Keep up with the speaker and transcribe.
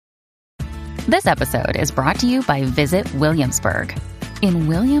This episode is brought to you by Visit Williamsburg. In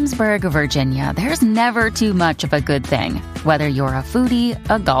Williamsburg, Virginia, there's never too much of a good thing. Whether you're a foodie,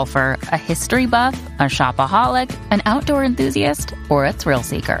 a golfer, a history buff, a shopaholic, an outdoor enthusiast, or a thrill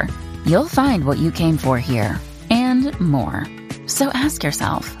seeker, you'll find what you came for here and more. So ask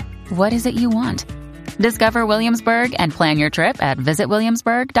yourself, what is it you want? Discover Williamsburg and plan your trip at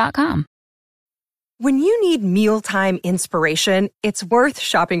visitwilliamsburg.com. When you need mealtime inspiration, it's worth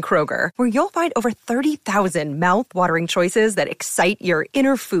shopping Kroger, where you'll find over 30,000 mouth-watering choices that excite your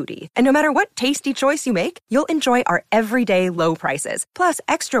inner foodie. And no matter what tasty choice you make, you'll enjoy our everyday low prices, plus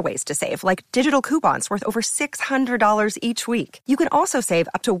extra ways to save, like digital coupons worth over $600 each week. You can also save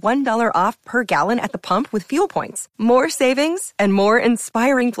up to $1 off per gallon at the pump with fuel points. More savings and more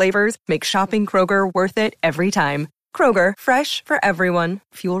inspiring flavors make shopping Kroger worth it every time. Kroger, fresh for everyone.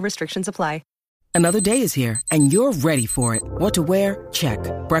 Fuel restrictions apply. Another day is here, and you're ready for it. What to wear? Check.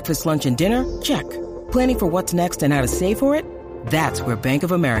 Breakfast, lunch, and dinner? Check. Planning for what's next and how to save for it? That's where Bank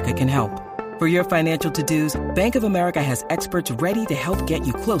of America can help. For your financial to-dos, Bank of America has experts ready to help get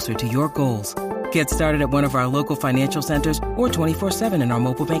you closer to your goals. Get started at one of our local financial centers or 24/7 in our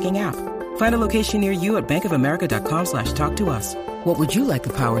mobile banking app. Find a location near you at bankofamerica.com/talktous. What would you like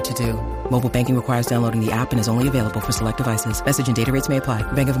the power to do? Mobile banking requires downloading the app and is only available for select devices. Message and data rates may apply.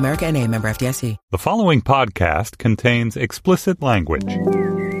 Bank of America N.A., member FDIC. The following podcast contains explicit language.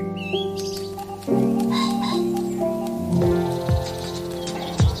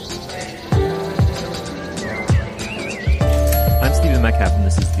 I'm Stephen Metcalf, and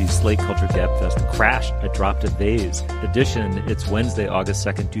this is the Slate Culture Gabfest Crash, I Dropped a Vase edition. It's Wednesday, August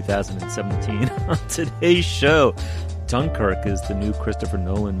 2nd, 2017. On today's show, Dunkirk is the new Christopher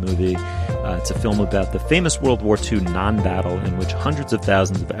Nolan movie. It's a film about the famous World War II non-battle in which hundreds of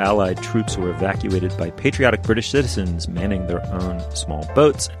thousands of Allied troops were evacuated by patriotic British citizens manning their own small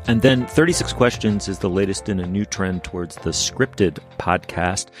boats. And then 36 Questions is the latest in a new trend towards the scripted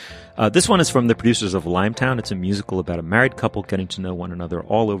podcast. This one is from the producers of Limetown. It's a musical about a married couple getting to know one another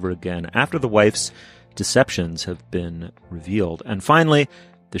all over again after the wife's deceptions have been revealed. And finally,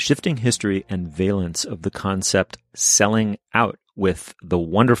 the shifting history and valence of the concept selling out with the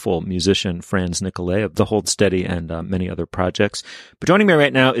wonderful musician Franz Nicolay of The Hold Steady and many other projects. But joining me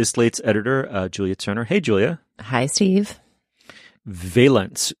right now is Slate's editor, Julia Turner. Hey, Julia. Hi, Steve.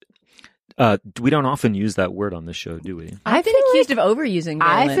 Valence. We don't often use that word on this show, do we? I've been accused of overusing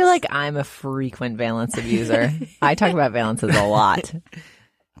valence. I feel like I'm a frequent valence abuser. I talk about valences a lot.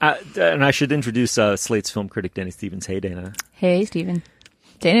 And I should introduce Slate's film critic, Dana Stevens. Hey, Dana. Hey, Stephen.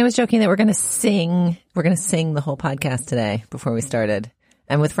 Dana was joking that we're going to sing the whole podcast today before we started.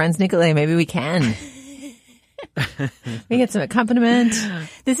 And with Franz Nicolay, maybe we can. We get some accompaniment.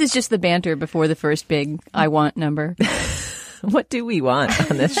 This is just the banter before the first big I want number. What do we want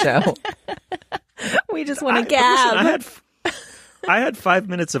on this show? We just want to gab. I had 5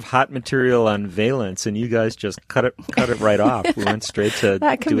 minutes of hot material on valence, and you guys just cut it right off. We went straight to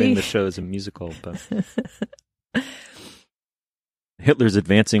doing the show as a musical. But Hitler's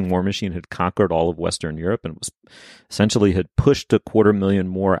advancing war machine had conquered all of Western Europe and was essentially had pushed 250,000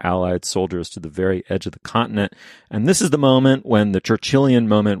 more Allied soldiers to the very edge of the continent. And this is the moment when the Churchillian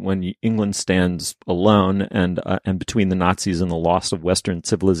moment when England stands alone and between the Nazis and the loss of Western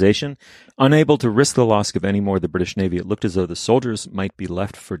civilization. Unable to risk the loss of any more of the British Navy, it looked as though the soldiers might be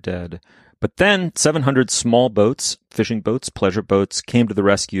left for dead. But then 700 small boats, fishing boats, pleasure boats, came to the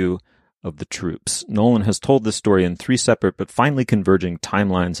rescue of the troops. Nolan has told this story in 3 separate but finally converging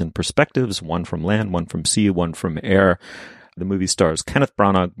timelines and perspectives, one from land, one from sea, one from air. The movie stars Kenneth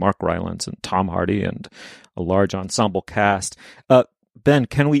Branagh, Mark Rylance, and Tom Hardy, and a large ensemble cast. Ben,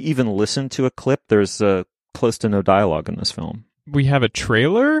 can we even listen to a clip? There's close to no dialogue in this film. We have a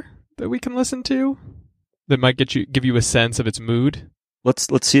trailer that we can listen to that might give you a sense of its mood. Let's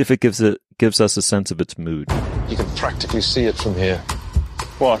see if it gives us a sense of its mood. You can practically see it from here.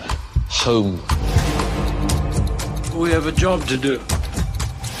 What? Home. We have a job to do.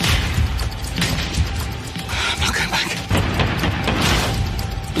 I'm not going back.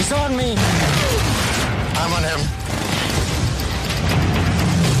 He's on me. I'm on him.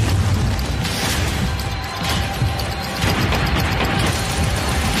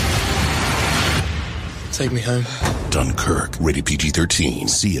 Take me home. Dunkirk, rated PG-13.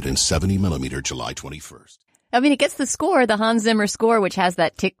 See it in 70mm July 21st. I mean, it gets the score, the Hans Zimmer score, which has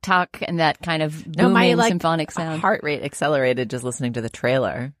that tick-tock and that kind of booming symphonic sound. Heart rate accelerated just listening to the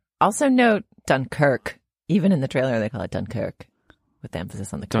trailer. Also note Dunkirk. Even in the trailer, they call it Dunkirk, with the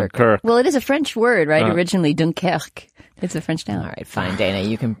emphasis on the Kirk. Dunkirk. Well, it is a French word, right? Originally, Dunkerque. It's a French noun. All right, fine, Dana.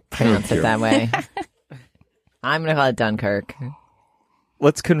 You can pronounce it that way. I'm going to call it Dunkirk.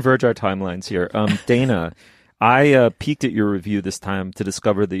 let's converge our timelines here. Dana, I peeked at your review this time to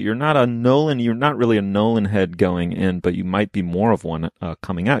discover that you're not really a Nolan head going in, but you might be more of one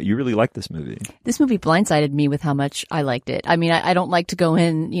coming out. You really like this movie. This movie blindsided me with how much I liked it. I mean, I don't like to go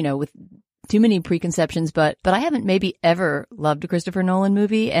in, with too many preconceptions, but I haven't maybe ever loved a Christopher Nolan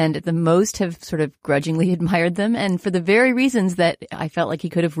movie, and at the most have sort of grudgingly admired them, and for the very reasons that I felt like he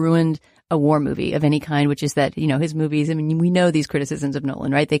could have ruined a war movie of any kind, which is that, his movies, I mean, we know these criticisms of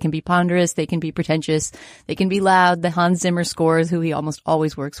Nolan, right? They can be ponderous, they can be pretentious, they can be loud. The Hans Zimmer scores, who he almost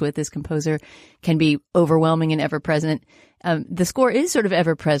always works with as composer, can be overwhelming and ever present. The score is sort of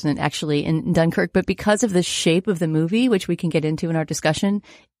ever present actually in Dunkirk, but because of the shape of the movie, which we can get into in our discussion,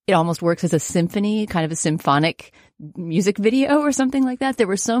 it almost works as a symphony, kind of a symphonic music video or something like that. There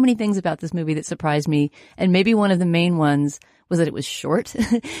were so many things about this movie that surprised me, and maybe one of the main ones was that it was short.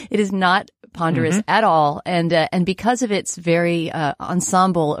 It is not ponderous at all, and because of its very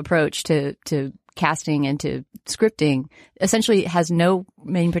ensemble approach to casting and to scripting, essentially it has no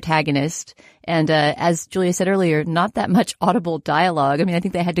main protagonist, and as Julia said earlier, not that much audible dialogue. I mean, I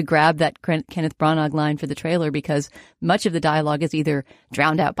think they had to grab that Kenneth Branagh line for the trailer because much of the dialogue is either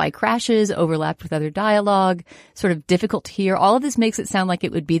drowned out by crashes, overlapped with other dialogue, sort of difficult to hear. All of this makes it sound like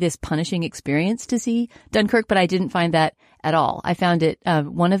it would be this punishing experience to see Dunkirk, but I didn't find that at all. I found it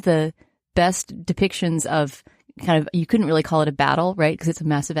one of the best depictions of kind of, you couldn't really call it a battle, right? Because it's a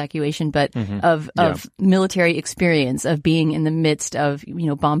mass evacuation, but of military experience, of being in the midst of,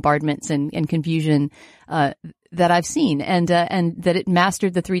 bombardments and confusion, that I've seen. And that it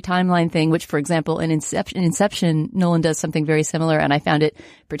mastered the 3 timeline thing, which, for example, in Inception, Nolan does something very similar, and I found it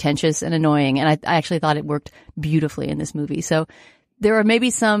pretentious and annoying. And I actually thought it worked beautifully in this movie. So there are maybe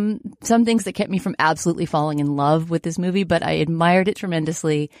some things that kept me from absolutely falling in love with this movie, but I admired it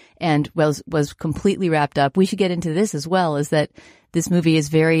tremendously and was completely wrapped up. We should get into this as well, is that this movie is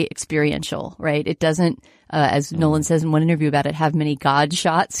very experiential, right? It doesn't, as Nolan says in one interview about it, have many God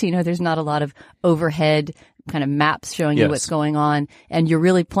shots. There's not a lot of overhead kind of maps showing you what's going on, and you're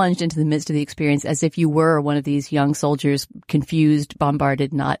really plunged into the midst of the experience as if you were one of these young soldiers, confused,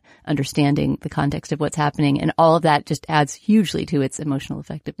 bombarded, not understanding the context of what's happening, and all of that just adds hugely to its emotional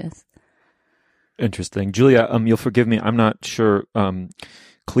effectiveness. Interesting. Julia, you'll forgive me, I'm not sure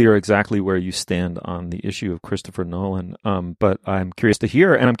clear exactly where you stand on the issue of Christopher Nolan, but I'm curious to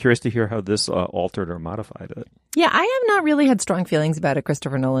hear, and I'm curious to hear how this altered or modified it. Yeah, I have not really had strong feelings about a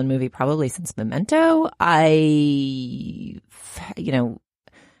Christopher Nolan movie probably since Memento. I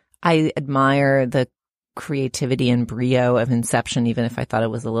admire the creativity and brio of Inception, even if I thought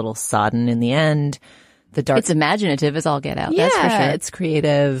it was a little sodden in the end. It's imaginative as all get out. Yeah, that's for sure. It's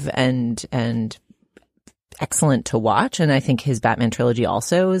creative and excellent to watch. And I think his Batman trilogy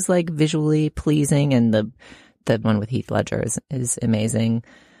also is like visually pleasing, and the one with Heath Ledger is amazing.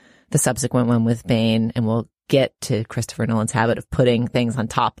 The subsequent one with Bane, and we'll get to Christopher Nolan's habit of putting things on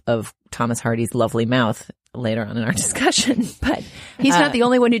top of Thomas Hardy's lovely mouth later on in our discussion. But he's not the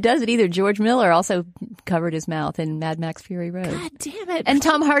only one who does it either. George Miller also covered his mouth in Mad Max Fury Road. God damn it. And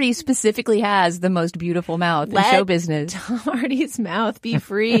Tom Hardy specifically has the most beautiful mouth in show business. Tom Hardy's mouth be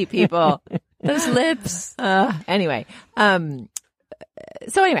free, people. Those lips. Anyway, I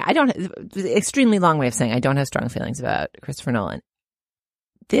don't, extremely long way of saying I don't have strong feelings about Christopher Nolan.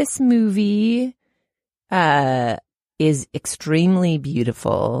 This movie is extremely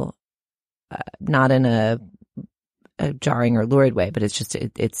beautiful, not in a jarring or lurid way, but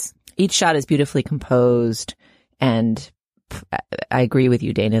it's each shot is beautifully composed, and I agree with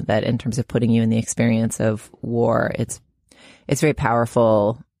you, Dana, that in terms of putting you in the experience of war, it's very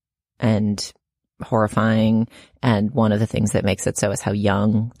powerful and horrifying. And one of the things that makes it so is how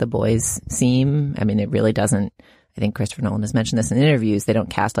young the boys seem. I mean, it really doesn't. I think Christopher Nolan has mentioned this in interviews. They don't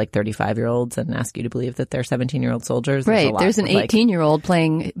cast like 35-year-olds and ask you to believe that they're 17-year-old soldiers. Right. There's an 18-year-old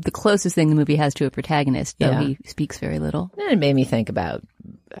playing the closest thing the movie has to a protagonist, though he speaks very little. And it made me think about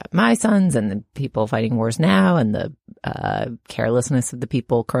my sons and the people fighting wars now, and the carelessness of the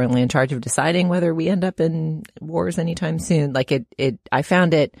people currently in charge of deciding whether we end up in wars anytime soon. Like I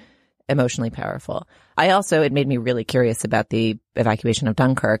found it emotionally powerful. It made me really curious about the evacuation of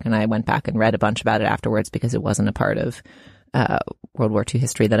Dunkirk, and I went back and read a bunch about it afterwards because it wasn't a part of World War II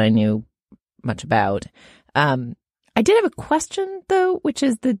history that I knew much about. I did have a question though, which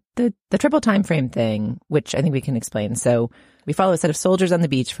is the triple time frame thing, which I think we can explain. So we follow a set of soldiers on the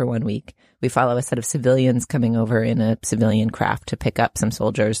beach for 1 week. We follow a set of civilians coming over in a civilian craft to pick up some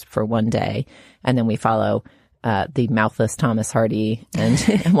soldiers for 1 day. And then we follow the mouthless Thomas Hardy and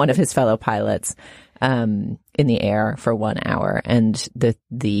one of his fellow pilots in the air for 1 hour. And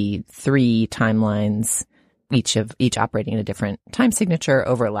the 3 timelines each operating in a different time signature,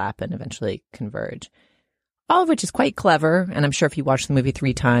 overlap, and eventually converge. All of which is quite clever, and I'm sure if you watch the movie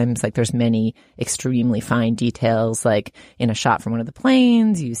 3 times, like there's many extremely fine details, like in a shot from one of the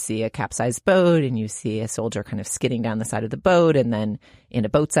planes, you see a capsized boat, and you see a soldier kind of skidding down the side of the boat, and then in a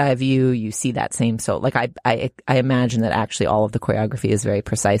boat's eye view, you see that same like I imagine that actually all of the choreography is very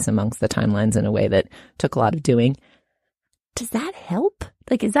precise amongst the timelines in a way that took a lot of doing. Does that help?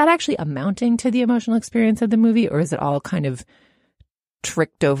 Like, is that actually amounting to the emotional experience of the movie, or is it all kind of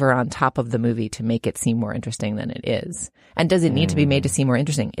tricked over on top of the movie to make it seem more interesting than it is? And does it need to be made to seem more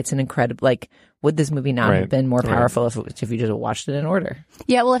interesting? It's an incredible, like, would this movie not have been more powerful if you just watched it in order?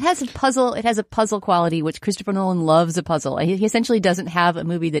 Yeah, well, it has a puzzle quality, which Christopher Nolan loves a puzzle. He essentially doesn't have a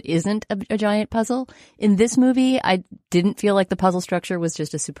movie that isn't a giant puzzle. In this movie, I didn't feel like the puzzle structure was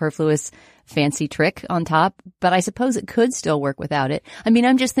just a superfluous fancy trick on top, but I suppose it could still work without it. I mean,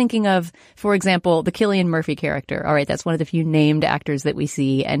 I'm just thinking of, for example, the Cillian Murphy character. All right, that's one of the few named actors that we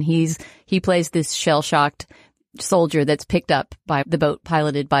see, and he plays this shell-shocked soldier that's picked up by the boat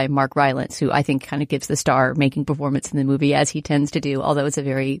piloted by Mark Rylance, who I think kind of gives the star-making performance in the movie, as he tends to do, although it's a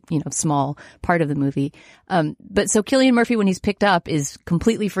very, small part of the movie. But so Cillian Murphy, when he's picked up, is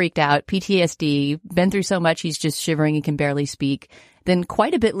completely freaked out, PTSD, been through so much he's just shivering, he can barely speak. Then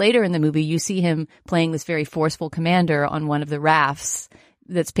quite a bit later in the movie, you see him playing this very forceful commander on one of the rafts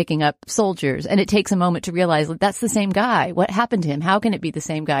that's picking up soldiers. And it takes a moment to realize that's the same guy. What happened to him? How can it be the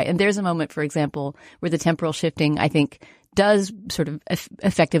same guy? And there's a moment, for example, where the temporal shifting, I think, does sort of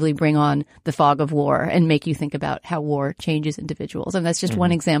effectively bring on the fog of war and make you think about how war changes individuals. And that's just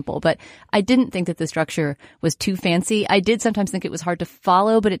one example. But I didn't think that the structure was too fancy. I did sometimes think it was hard to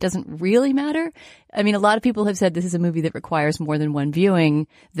follow, but it doesn't really matter. I mean, a lot of people have said this is a movie that requires more than one viewing.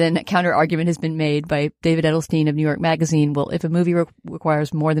 Then a counter argument has been made by David Edelstein of New York Magazine. Well, if a movie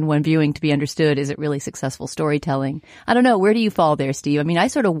requires more than one viewing to be understood, is it really successful storytelling? I don't know. Where do you fall there, Steve? I mean, I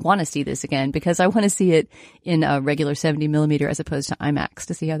sort of want to see this again because I want to see it in a regular 70 millimeter as opposed to IMAX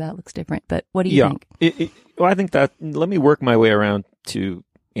to see how that looks different. But what do you think? Well, I think that, let me work my way around to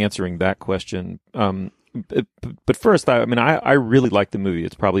answering that question. But first, I really like the movie.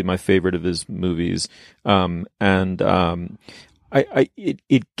 It's probably my favorite of his movies. It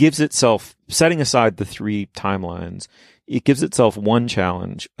gives itself, setting aside the 3 timelines, it gives itself one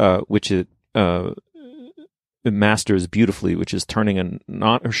challenge, which it masters beautifully, which is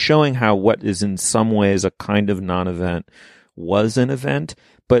showing how what is in some ways a kind of non-event was an event,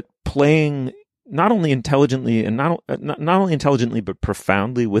 but playing not only intelligently and not only intelligently but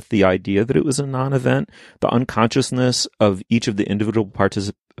profoundly with the idea that it was a non-event, the unconsciousness of each of the individual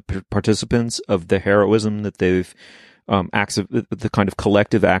participants, of the heroism that they've the kind of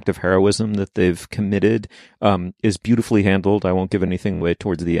collective act of heroism that they've committed is beautifully handled. I won't give anything away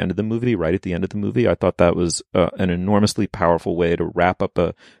towards the end of the movie. Right at the end of the movie, I thought that was an enormously powerful way to wrap up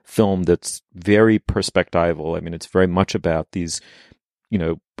a film that's very perspectival. I mean, it's very much about these,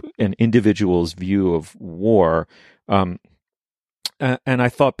 an individual's view of war. And I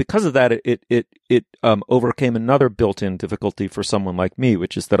thought because of that, it overcame another built-in difficulty for someone like me,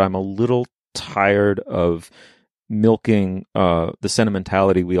 which is that I'm a little tired of milking the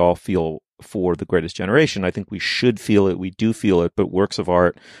sentimentality we all feel for The Greatest Generation. I think we should feel it. We do feel it, but works of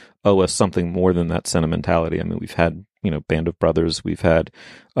art owe us something more than that sentimentality. I mean, we've had, Band of Brothers, we've had,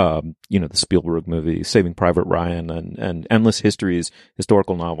 the Spielberg movie, Saving Private Ryan, and endless histories,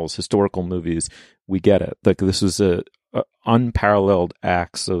 historical novels, historical movies. We get it. Like, this is a unparalleled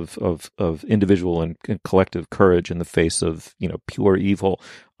acts of individual and collective courage in the face of, pure evil.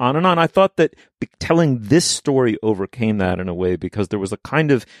 On and on. I thought that telling this story overcame that in a way, because there was a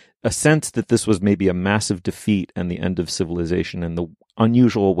kind of a sense that this was maybe a massive defeat and the end of civilization, and the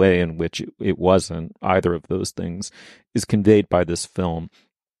unusual way in which it wasn't either of those things is conveyed by this film.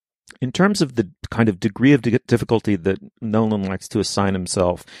 In terms of the kind of degree of difficulty that Nolan likes to assign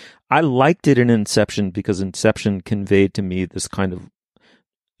himself, I liked it in Inception because Inception conveyed to me this kind of,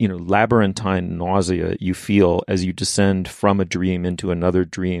 labyrinthine nausea you feel as you descend from a dream into another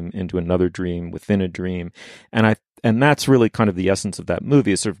dream, within a dream. And that's really kind of the essence of that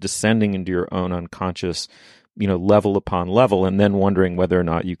movie, is sort of descending into your own unconscious, level upon level, and then wondering whether or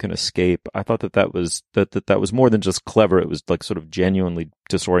not you can escape. I thought that was more than just clever. It was like sort of genuinely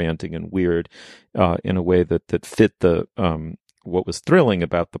disorienting and weird, in a way that fit the, what was thrilling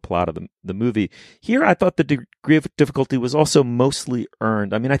about the plot of the movie. Here, I thought the degree of difficulty was also mostly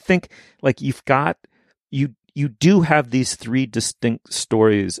earned. I mean, I think like you do have these 3 distinct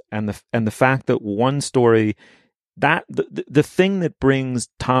stories, and the fact that one story, that the thing that brings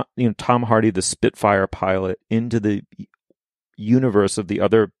Tom Hardy, the Spitfire pilot, into the universe of the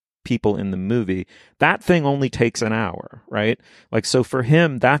other people in the movie, that thing only takes an hour, right? Like, so for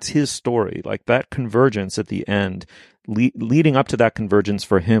him, that's his story. Like, that convergence at the end, leading up to that convergence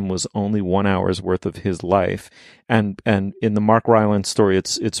for him was only 1 hour's worth of his life. And in the Mark Rylance story,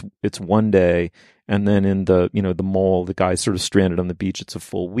 it's one day. And then in the, you know, the Mole, the guy's sort of stranded on the beach. It's a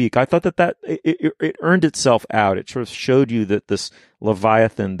full week. I thought that it earned itself out. It sort of showed you that this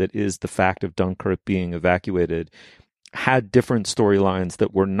Leviathan that is the fact of Dunkirk being evacuated had different storylines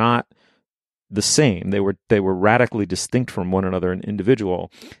that were not the same. They were radically distinct from one another and individual.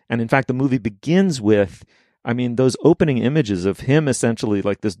 And in fact, the movie begins with, I mean, those opening images of him essentially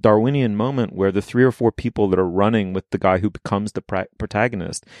like this Darwinian moment where the 3 or 4 people that are running with the guy who becomes the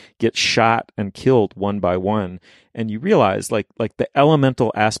protagonist get shot and killed one by one. And you realize like the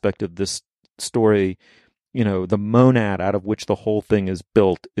elemental aspect of this story, you know, the monad out of which the whole thing is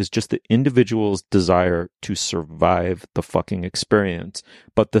built is just the individual's desire to survive the fucking experience.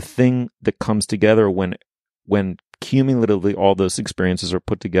 But the thing that comes together when cumulatively all those experiences are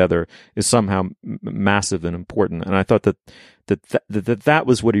put together is somehow massive and important. And I thought that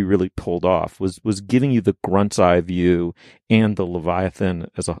was what he really pulled off, was giving you the grunt's eye view and the Leviathan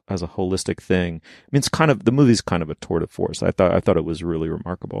as a holistic thing. I mean, it's kind of, the movie's kind of a tour de force. I thought it was really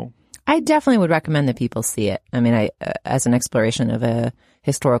remarkable. I definitely would recommend that people see it. I mean, as an exploration of a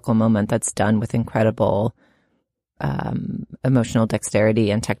historical moment that's done with incredible emotional dexterity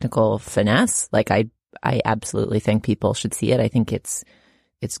and technical finesse, like I absolutely think people should see it. I think it's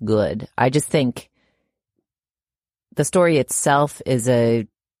good. I just think the story itself is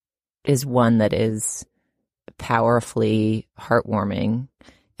one that is powerfully heartwarming,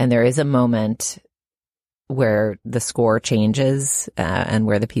 and there is a moment where the score changes and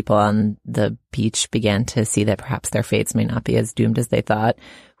where the people on the beach began to see that perhaps their fates may not be as doomed as they thought,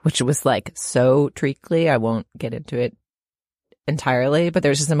 which was like so treacly. I won't get into it entirely, but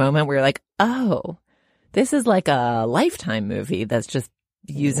there's just a moment where you're like, oh, this is like a Lifetime movie that's just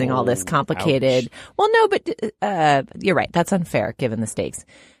using all this complicated. Ouch. Well, no, but you're right. That's unfair given the stakes.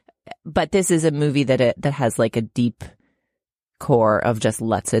 But this is a movie that has like a deep core of just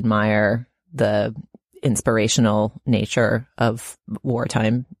let's admire the inspirational nature of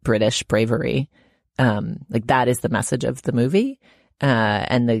wartime British bravery. Like that is the message of the movie,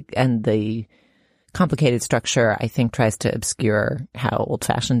 and the complicated structure, I think, tries to obscure how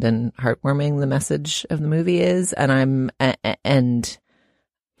old-fashioned and heartwarming the message of the movie is. And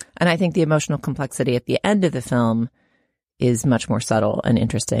I think the emotional complexity at the end of the film is much more subtle and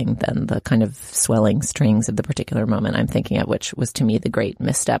interesting than the kind of swelling strings of the particular moment I'm thinking of, which was to me the great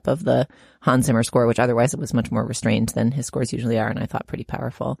misstep of the Hans Zimmer score, which otherwise it was much more restrained than his scores usually are, and I thought pretty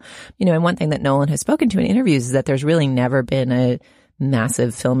powerful. You know, and one thing that Nolan has spoken to in interviews is that there's really never been a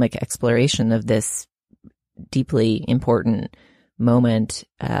massive filmic exploration of this deeply important moment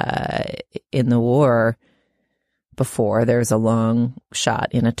in the war before. There's a long shot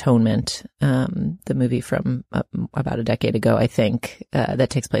in Atonement, the movie from about a decade ago, I think, that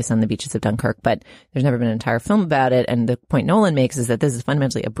takes place on the beaches of Dunkirk, but there's never been an entire film about it. And the point Nolan makes is that this is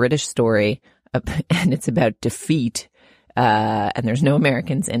fundamentally a British story, and it's about defeat, and there's no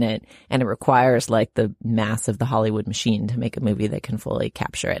Americans in it, and it requires like the mass of the Hollywood machine to make a movie that can fully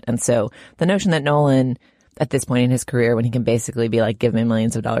capture it. And so the notion that Nolan, at this point in his career, when he can basically be like, give me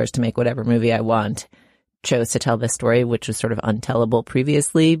millions of dollars to make whatever movie I want, chose to tell this story, which was sort of untellable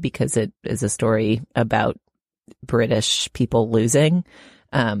previously because it is a story about British people losing,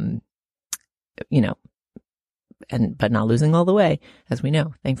 you know, but not losing all the way, as we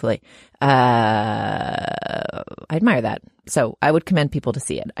know, thankfully. I admire that. So I would commend people to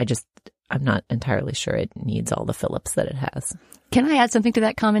see it. I'm not entirely sure it needs all the Phillips that it has. Can I add something to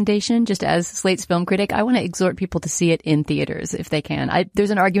that commendation? Just as Slate's film critic, I want to exhort people to see it in theaters if they can.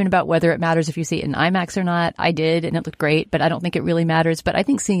 There's an argument about whether it matters if you see it in IMAX or not. I did, and it looked great, but I don't think it really matters. But I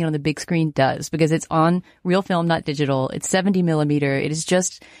think seeing it on the big screen does, because it's on real film, not digital. It's 70 millimeter. It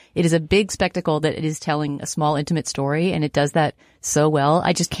is a big spectacle that it is telling a small, intimate story, and it does that so well.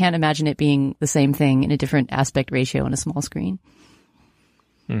 I just can't imagine it being the same thing in a different aspect ratio on a small screen.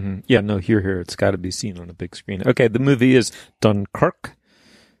 Mm-hmm. Yeah, no, here. It's got to be seen on a big screen. Okay, the movie is Dunkirk.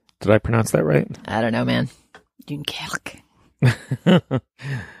 Did I pronounce that right? I don't know, man. Dunkirk.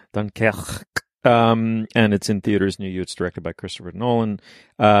 Dunkirk. And it's in theaters near you. It's directed by Christopher Nolan.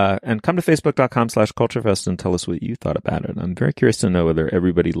 And come to facebook.com/culturefest and tell us what you thought about it. I'm very curious to know whether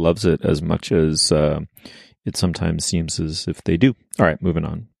everybody loves it as much as it sometimes seems as if they do. All right, moving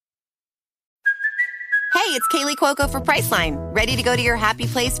on. Hey, it's Kaylee Cuoco for Priceline. Ready to go to your happy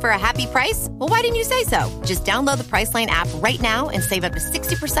place for a happy price? Well, why didn't you say so? Just download the Priceline app right now and save up to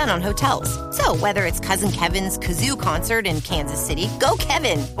 60% on hotels. So whether it's Cousin Kevin's Kazoo Concert in Kansas City, go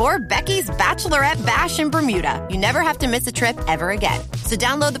Kevin, or Becky's Bachelorette Bash in Bermuda, you never have to miss a trip ever again. So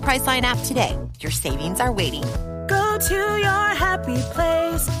download the Priceline app today. Your savings are waiting. Go to your happy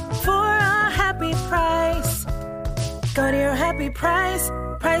place for a happy price. Go to your happy price,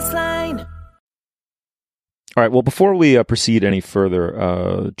 Priceline. All right. Well, before we proceed any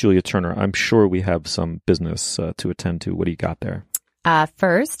further, Julia Turner, I'm sure we have some business to attend to. What do you got there?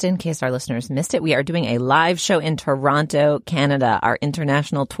 First, in case our listeners missed it, we are doing a live show in Toronto, Canada. Our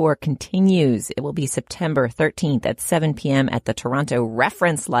international tour continues. It will be September 13th at 7 p.m. at the Toronto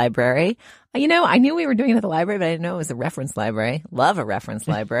Reference Library. You know, I knew we were doing it at the library, but I didn't know it was a reference library. Love a reference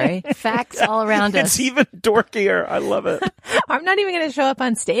library. Facts all around us. It's even dorkier. I love it. I'm not even going to show up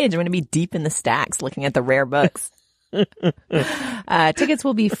on stage. I'm going to be deep in the stacks looking at the rare books. Tickets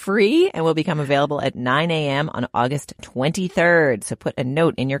will be free and will become available at 9 a.m. on August 23rd. So put a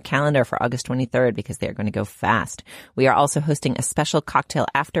note in your calendar for August 23rd because they are going to go fast. We are also hosting a special cocktail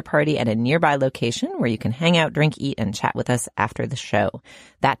after party at a nearby location where you can hang out, drink, eat, and chat with us after the show.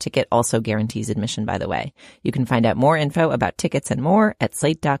 That ticket also guarantees admission, by the way. You can find out more info about tickets and more at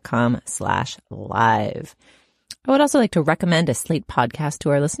slate.com/live. I would also like to recommend a Slate podcast to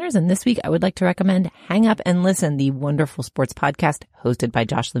our listeners. And this week, I would like to recommend Hang Up and Listen, the wonderful sports podcast hosted by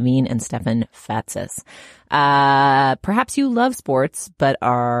Josh Levine and Stefan Fatsis. Perhaps you love sports, but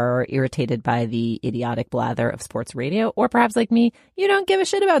are irritated by the idiotic blather of sports radio. Or perhaps like me, you don't give a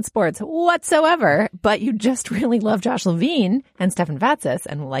shit about sports whatsoever, but you just really love Josh Levine and Stefan Fatsis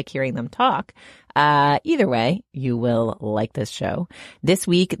and like hearing them talk. Either way, you will like this show. This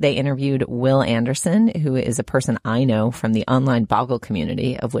week, they interviewed Will Anderson, who is a person I know from the online Boggle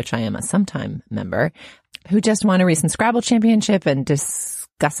community, of which I am a sometime member, who just won a recent Scrabble championship and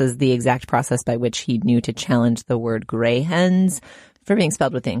discusses the exact process by which he knew to challenge the word gray hens for being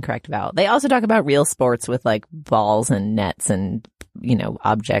spelled with the incorrect vowel. They also talk about real sports with like balls and nets and, you know,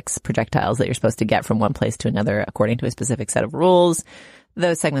 objects, projectiles that you're supposed to get from one place to another according to a specific set of rules.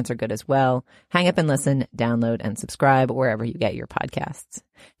 Those segments are good as well. Hang up and listen, download, and subscribe wherever you get your podcasts.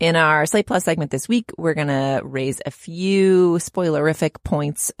 In our Slate Plus segment this week, we're going to raise a few spoilerific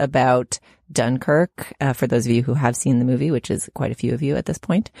points about Dunkirk, for those of you who have seen the movie, which is quite a few of you at this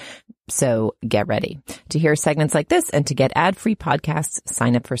point. So get ready. To hear segments like this and to get ad-free podcasts,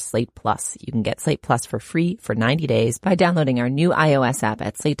 sign up for Slate Plus. You can get Slate Plus for free for 90 days by downloading our new iOS app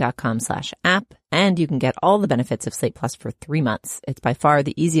at slate.com/app. And you can get all the benefits of Slate Plus for 3 months. It's by far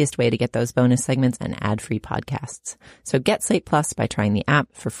the easiest way to get those bonus segments and ad-free podcasts. So get Slate Plus by trying the app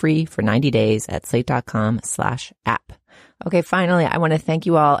for free for 90 days at slate.com/app. Okay, finally, I want to thank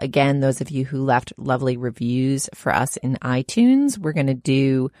you all again, those of you who left lovely reviews for us in iTunes. We're going to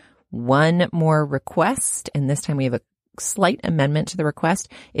do one more request, and this time we have a slight amendment to the request.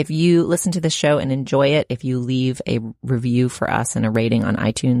 If you listen to the show and enjoy it, if you leave a review for us and a rating on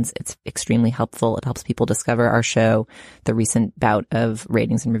iTunes, it's extremely helpful. It helps people discover our show. The recent bout of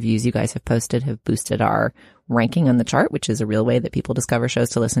ratings and reviews you guys have posted have boosted our ranking on the chart, which is a real way that people discover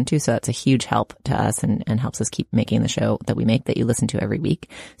shows to listen to. So that's a huge help to us and helps us keep making the show that we make that you listen to every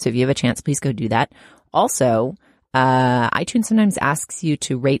week. So if you have a chance, please go do that. Also, iTunes sometimes asks you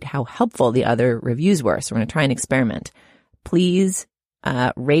to rate how helpful the other reviews were. So we're going to try an experiment. Please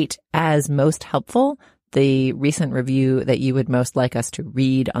rate as most helpful the recent review that you would most like us to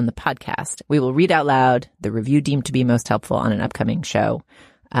read on the podcast. We will read out loud the review deemed to be most helpful on an upcoming show.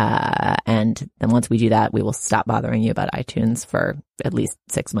 And then once we do that, we will stop bothering you about iTunes for at least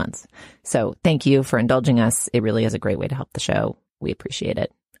 6 months. So thank you for indulging us. It really is a great way to help the show. We appreciate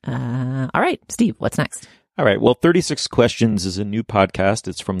it. All right, Steve, what's next? All right. Well, 36 Questions is a new podcast.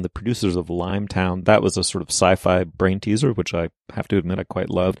 It's from the producers of Limetown. That was a sort of sci-fi brain teaser, which I have to admit I quite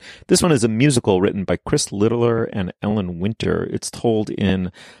loved. This one is a musical written by Chris Littler and Ellen Winter. It's told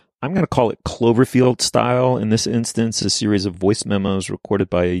in, I'm going to call it Cloverfield style. In this instance, a series of voice memos recorded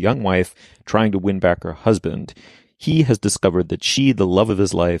by a young wife trying to win back her husband. He has discovered that she, the love of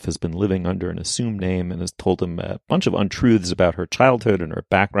his life, has been living under an assumed name and has told him a bunch of untruths about her childhood and her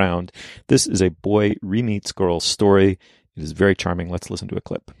background. This is a boy re-meets girl story. It is very charming. Let's listen to a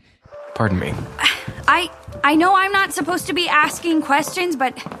clip. Pardon me. I know I'm not supposed to be asking questions,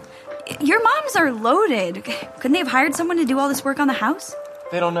 but your moms are loaded. Couldn't they have hired someone to do all this work on the house?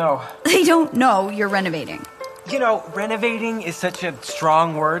 They don't know. They don't know you're renovating. You know, renovating is such a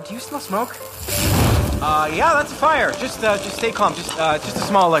strong word. Do you smell smoke? Yeah, that's a fire. Just stay calm. Just a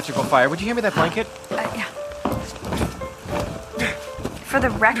small electrical fire. Would you hand me that blanket? Yeah. For the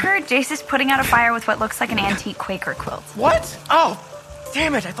record, Jace is putting out a fire with what looks like an antique Quaker quilt. What? Oh,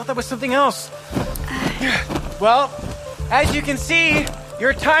 damn it. I thought that was something else. Well, as you can see,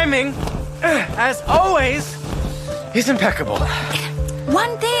 your timing, as always, is impeccable.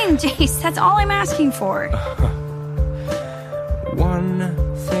 One thing, Jace. That's all I'm asking for.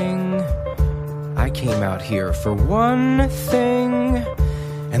 One thing. I came out here for one thing.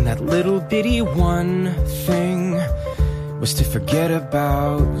 And that little bitty one thing was to forget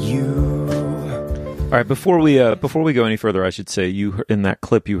about you. All right, before we go any further, I should say in that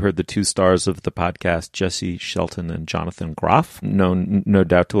clip you heard the two stars of the podcast, Jesse Shelton and Jonathan Groff, known no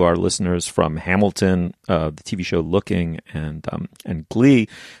doubt to our listeners from Hamilton, the TV show Looking, and Glee.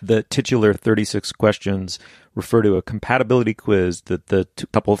 The titular 36 questions refer to a compatibility quiz that the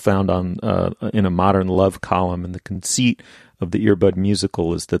couple found on in a Modern Love column, and the conceit of the Earbud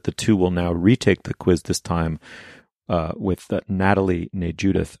musical is that the two will now retake the quiz, this time with Natalie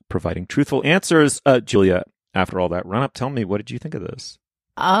Nay-Judith providing truthful answers. Julia, after all that run-up, tell me, what did you think of this?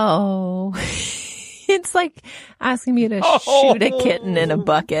 Oh, it's like asking me to shoot a kitten in a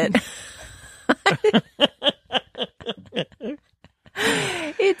bucket.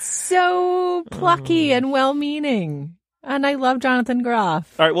 It's so plucky and well-meaning. And I love Jonathan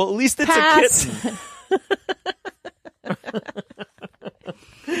Groff. All right, well, at least it's a kitten.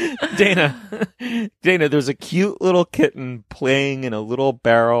 Dana, there's a cute little kitten playing in a little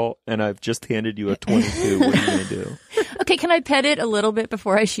barrel, and I've just handed you a 22. What are you going to do? Okay, can I pet it a little bit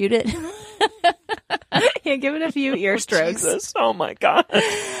before I shoot it? Yeah, give it a few ear strokes. Jesus. Oh my God.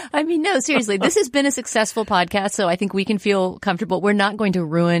 I mean, no, seriously, this has been a successful podcast, so I think we can feel comfortable. We're not going to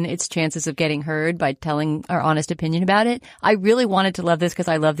ruin its chances of getting heard by telling our honest opinion about it. I really wanted to love this because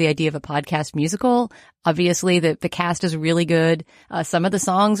I love the idea of a podcast musical. Obviously, the cast is really good. Some of the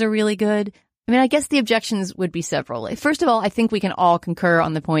songs are really good. I mean, I guess the objections would be several. First of all, I think we can all concur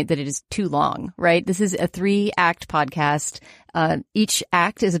on the point that it is too long, right? This is a 3-act podcast. Each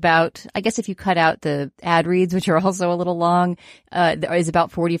act is about, I guess if you cut out the ad reads, which are also a little long, is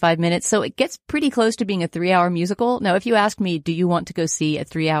about 45 minutes. So it gets pretty close to being a 3-hour musical. Now, if you ask me, do you want to go see a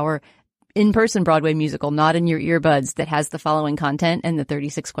 3-hour in-person Broadway musical, not in your earbuds, that has the following content and the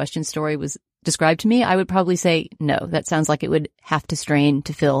 36-question story was described to me, I would probably say no. That sounds like it would have to strain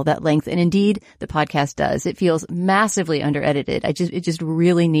to fill that length. And indeed, the podcast does. It feels massively under-edited. It just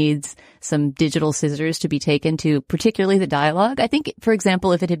really needs some digital scissors to be taken to particularly the dialogue. I think, for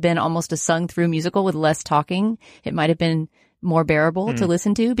example, if it had been almost a sung-through musical with less talking, it might have been more bearable to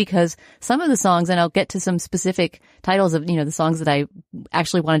listen to, because some of the songs, and I'll get to some specific titles of, the songs that I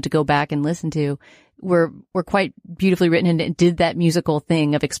actually wanted to go back and listen to, were quite beautifully written and it did that musical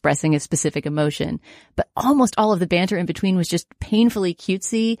thing of expressing a specific emotion. But almost all of the banter in between was just painfully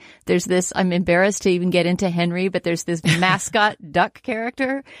cutesy. There's this, I'm embarrassed to even get into Henry, but there's this mascot duck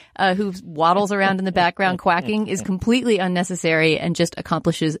character who waddles around in the background quacking, is completely unnecessary and just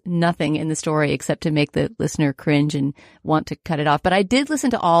accomplishes nothing in the story except to make the listener cringe and want to cut it off. But I did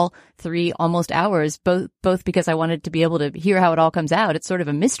listen to all 3 almost hours, both because I wanted to be able to hear how it all comes out. It's sort of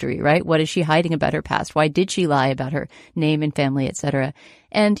a mystery, right? What is she hiding about her past? Why did she lie about her name and family, etc.?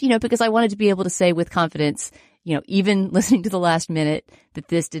 And, because I wanted to be able to say with confidence, even listening to the last minute, that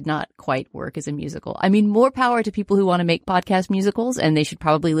this did not quite work as a musical. I mean, more power to people who want to make podcast musicals, and they should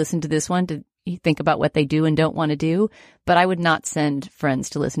probably listen to this one to think about what they do and don't want to do. But I would not send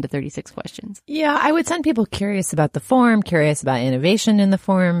friends to listen to 36 questions. Yeah, I would send people curious about the form, curious about innovation in the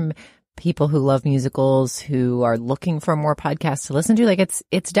form, people who love musicals, who are looking for more podcasts to listen to. Like,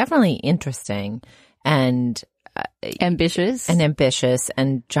 it's definitely interesting and ambitious.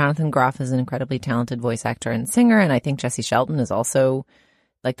 And Jonathan Groff is an incredibly talented voice actor and singer. And I think Jesse Shelton is also,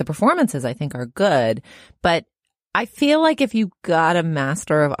 like, the performances I think are good. But I feel like if you got a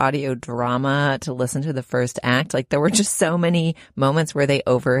master of audio drama to listen to the first act, like, there were just so many moments where they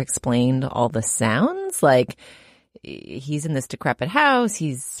over-explained all the sounds. Like, he's in this decrepit house,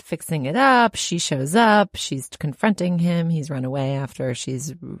 he's fixing it up, she shows up, she's confronting him, he's run away after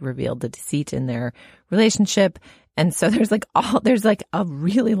she's revealed the deceit in their relationship. And so there's a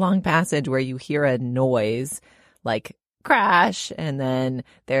really long passage where you hear a noise like crash, and then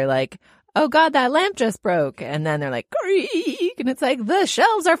they're like, oh God, that lamp just broke. And then they're like, creak. And it's like, the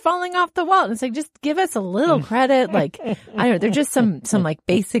shelves are falling off the wall. And it's like, just give us a little credit. Like, I don't know. They're just some like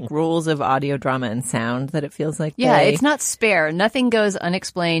basic rules of audio drama and sound that it feels like. Yeah, it's not spare. Nothing goes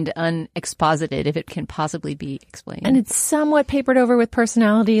unexplained, unexposited if it can possibly be explained. And it's somewhat papered over with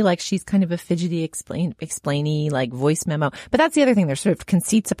personality. Like, she's kind of a fidgety, explainy, like, voice memo. But that's the other thing. There's sort of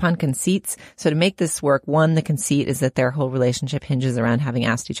conceits upon conceits. So to make this work, one, the conceit is that their whole relationship hinges around having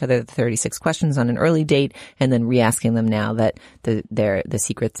asked each other the 36 questions on an early date and then re-asking them now that the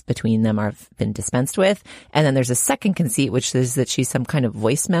secrets between them have been dispensed with. And then there's a second conceit, which is that she's some kind of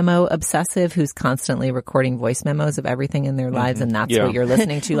voice memo obsessive who's constantly recording voice memos of everything in their lives, and that's what you're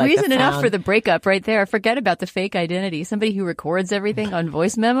listening to. Like reason enough for the breakup right there. Forget about the fake identity. Somebody who records everything on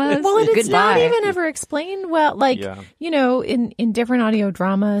voice memos. Well, and it's Goodbye. not even ever explained well. Like, you know, in different audio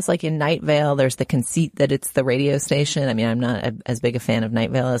dramas, like in Night Vale, there's the conceit that it's the radio station. I mean, I'm not as big a fan of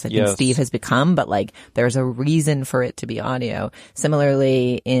Night Vale as I think Steve has become, but like there's a reason for it to be audio.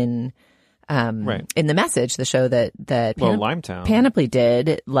 Similarly in The Message, the show that Limetown Panoply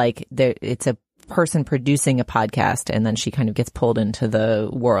did, like it's a person producing a podcast and then she kind of gets pulled into the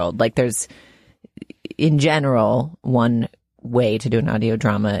world. Like there's, in general, one way to do an audio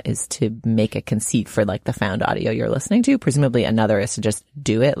drama is to make a conceit for like the found audio you're listening to. Presumably another is to just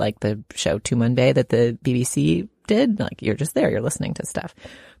do it, like the show Tumunbay that the BBC did. Like you're just there, you're listening to stuff.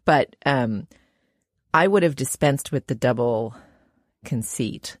 But I would have dispensed with the double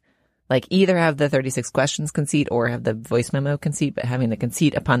conceit. Like either have the 36 questions conceit or have the voice memo conceit, but having the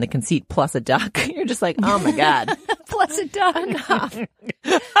conceit upon the conceit plus a duck, you're just like, oh my God. Plus a duck. Enough.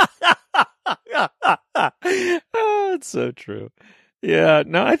 Oh, it's so true. Yeah,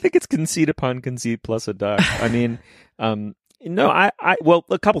 no, I think it's conceit upon conceit plus a duck. I mean, well,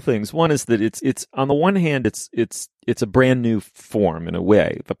 a couple things. One is that it's on the one hand, it's a brand new form in a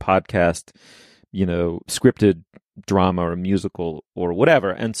way, the podcast, you know, scripted drama or musical or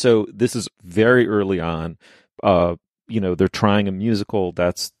whatever. And so this is very early on. You know, they're trying a musical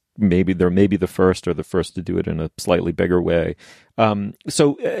that's maybe the first to do it in a slightly bigger way.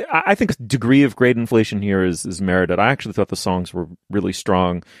 So I think a degree of grade inflation here is merited. I actually thought the songs were really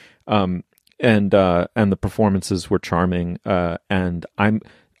strong. And the performances were charming. And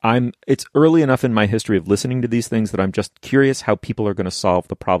it's early enough in my history of listening to these things that I'm just curious how people are going to solve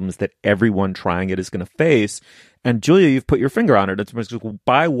the problems that everyone trying it is going to face. And Julia, you've put your finger on it. It's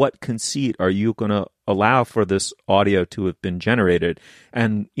by what conceit are you going to allow for this audio to have been generated?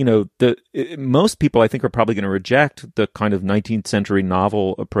 And, you know, most people I think are probably going to reject the kind of 19th century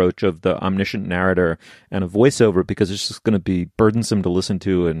novel approach of the omniscient narrator and a voiceover because it's just going to be burdensome to listen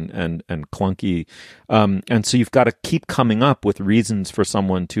to and clunky. And so you've got to keep coming up with reasons for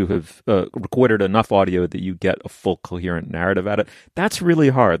someone to have recorded enough audio that you get a full coherent narrative at it. That's really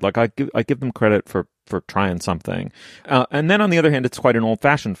hard. Like I give them credit for trying something. And then on the other hand, it's quite an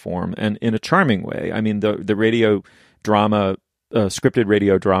old-fashioned form and in a charming way. I mean, the radio drama, scripted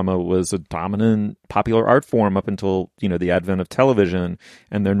radio drama was a dominant popular art form up until, you know, the advent of television.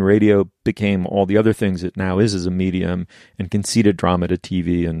 And then radio became all the other things it now is as a medium and conceded drama to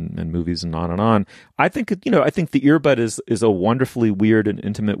TV and movies and on and on. I think the earbud is a wonderfully weird and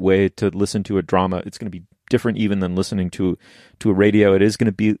intimate way to listen to a drama. It's going to be different even than listening to a radio. It is going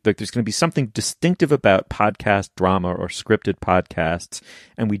to be like there's going to be something distinctive about podcast drama or scripted podcasts,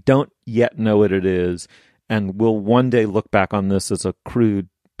 and we don't yet know what it is. And we'll one day look back on this as a crude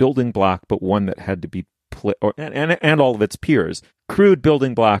building block, but one that had to be and all of its peers, crude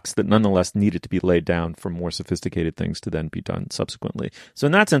building blocks that nonetheless needed to be laid down for more sophisticated things to then be done subsequently. So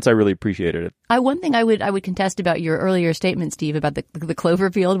in that sense, I really appreciated it. One thing I would contest about your earlier statement, Steve, about the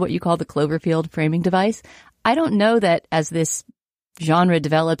Cloverfield, what you call the Cloverfield framing device. I don't know that as this genre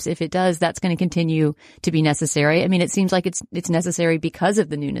develops, if it does, that's going to continue to be necessary. I mean, it seems like it's necessary because of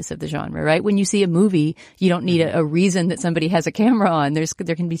the newness of the genre, right? When you see a movie, you don't need a reason that somebody has a camera on.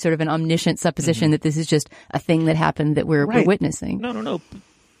 There can be sort of an omniscient supposition that this is just a thing that happened that we're witnessing. No.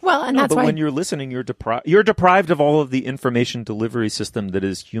 Well, and that's why when you're listening, you're deprived of all of the information delivery system that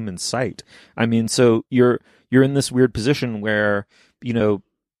is human sight. I mean, so you're in this weird position where, you know,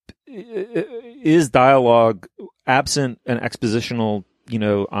 is dialogue absent an expositional, you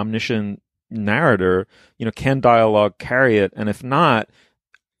know, omniscient narrator, you know, can dialogue carry it? And if not,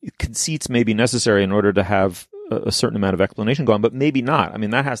 conceits may be necessary in order to have a certain amount of explanation going, but maybe not. I mean,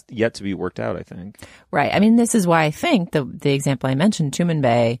 that has yet to be worked out, I think. Right. I mean, this is why I think the example I mentioned,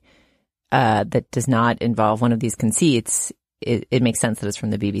 Tumunbay, that does not involve one of these conceits, it makes sense that it's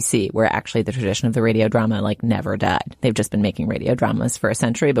from the BBC, where actually the tradition of the radio drama like never died. They've just been making radio dramas for a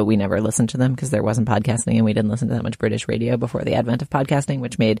century, but we never listened to them because there wasn't podcasting and we didn't listen to that much British radio before the advent of podcasting,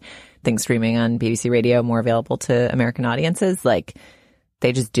 which made things streaming on BBC Radio more available to American audiences. Like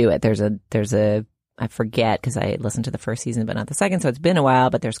they just do it. There's a I forget because I listened to the first season but not the second, so it's been a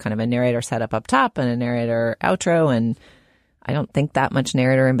while, but there's kind of a narrator setup up top and a narrator outro, and I don't think that much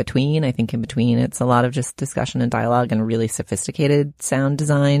narrator in between. I think in between it's a lot of just discussion and dialogue and really sophisticated sound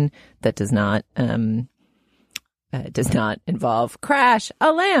design that does not involve crash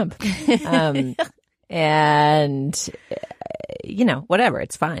a lamp. And whatever.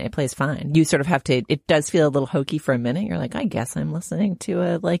 It's fine. It plays fine. You sort of have to, it does feel a little hokey for a minute. You're like, I guess I'm listening to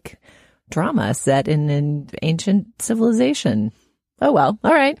a drama set in an ancient civilization. Oh, well,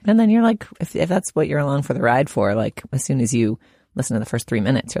 all right. And then you're like, if that's what you're along for the ride for, like as soon as you listen to the first 3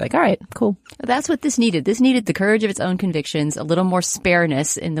 minutes, you're like, all right, cool. That's what this needed. This needed the courage of its own convictions, a little more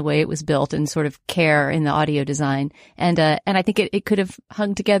spareness in the way it was built, and sort of care in the audio design. And I think it could have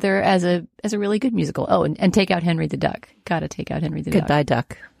hung together as a really good musical. Oh, and take out Henry the Duck. Gotta take out Henry the Duck. Goodbye,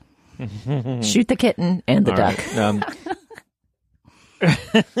 Duck. Shoot the kitten and the duck.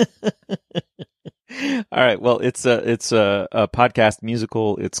 All right. Well, it's a podcast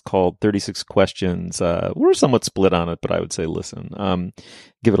musical. It's called 36 Questions. We're somewhat split on it, but I would say listen.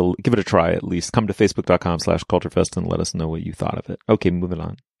 Give it a try at least. Come to facebook.com/culturefest and let us know what you thought of it. Okay, moving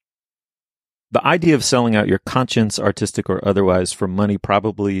on. The idea of selling out your conscience, artistic or otherwise, for money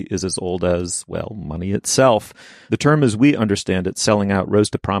probably is as old as, well, money itself. The term as we understand it, selling out, rose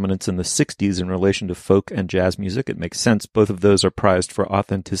to prominence in the 60s in relation to folk and jazz music. It makes sense. Both of those are prized for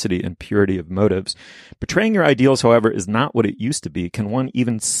authenticity and purity of motives. Betraying your ideals, however, is not what it used to be. Can one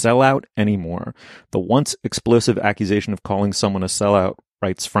even sell out anymore? The once explosive accusation of calling someone a sellout,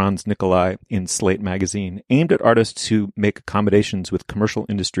 writes Franz Nicolai in Slate magazine, aimed at artists who make accommodations with commercial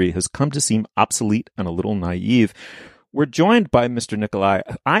industry, has come to seem obsolete and a little naive. We're joined by Mr. Nicolai.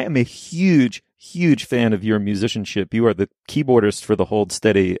 I am a huge fan of your musicianship. You are the keyboardist for the Hold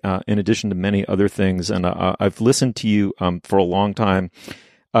Steady, in addition to many other things, and I've listened to you for a long time.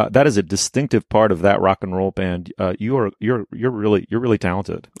 That is a distinctive part of that rock and roll band. You're really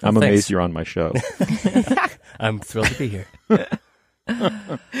talented. I'm amazed you're on my show. I'm thrilled to be here.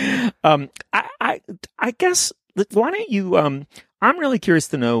 I guess, why don't you, I'm really curious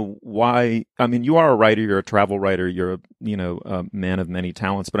to know why, I mean, you are a writer, you're a travel writer, you're a man of many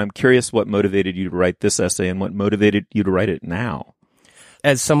talents, but I'm curious what motivated you to write this essay and what motivated you to write it now.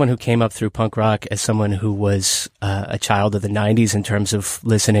 As someone who came up through punk rock, as someone who was a child of the 90s in terms of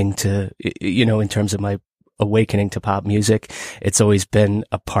listening to, in terms of my awakening to pop music, it's always been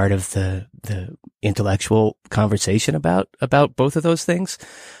a part of the intellectual conversation about both of those things.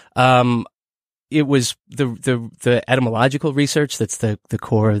 It was the etymological research that's the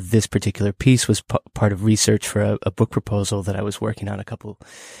core of this particular piece was part of research for a book proposal that I was working on a couple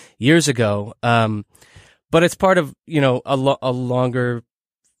years ago. But it's part of, a longer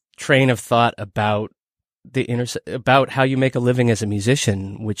train of thought about about how you make a living as a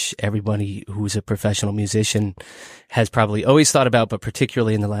musician, which everybody who's a professional musician has probably always thought about, but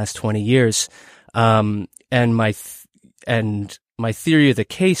particularly in the last 20 years. And my theory of the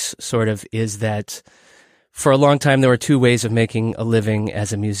case sort of is that for a long time, there were two ways of making a living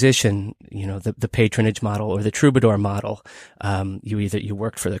as a musician, the patronage model or the troubadour model. You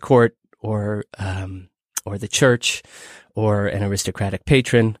worked for the court or the church or an aristocratic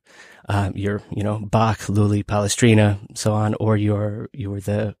patron. You're, Bach, Lully, Palestrina, so on, or you're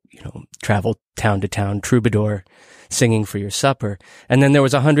the, travel town to town troubadour singing for your supper. And then there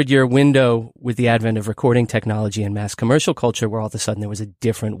was a 100-year window with the advent of recording technology and mass commercial culture where all of a sudden there was a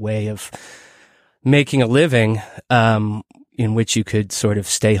different way of making a living, in which you could sort of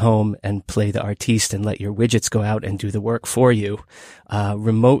stay home and play the artiste and let your widgets go out and do the work for you,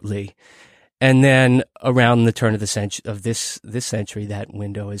 remotely. And then around the turn of this century, that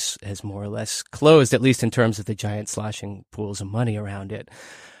window has more or less closed, at least in terms of the giant sloshing pools of money around it.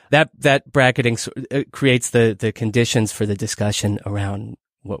 That bracketing creates the conditions for the discussion around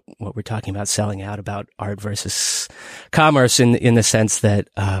what we're talking about, selling out, about art versus commerce, in the sense that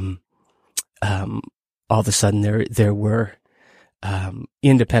all of a sudden there were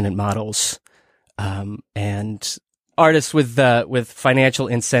independent models and artists with financial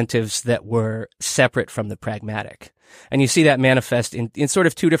incentives that were separate from the pragmatic. And you see that manifest in sort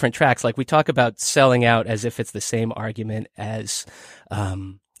of two different tracks. Like we talk about selling out as if it's the same argument as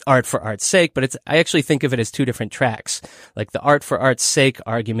art for art's sake, but I actually think of it as two different tracks. Like the art for art's sake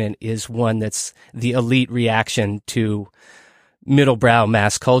argument is one that's the elite reaction to middle-brow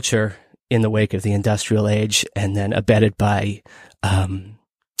mass culture in the wake of the industrial age, and then abetted by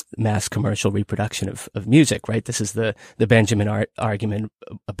mass commercial reproduction of music, right? This is the Benjamin Art argument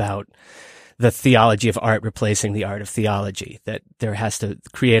about the theology of art replacing the art of theology, that there has to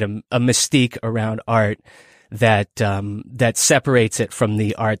create a mystique around art that separates it from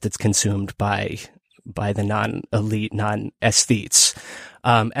the art that's consumed by the non-elite, non-aesthetes.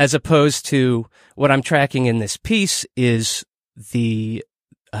 As opposed to what I'm tracking in this piece is the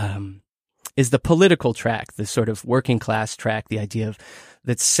political track, the sort of working class track, the idea of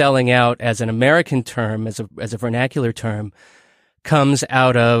that selling out as an American term, as a vernacular term, comes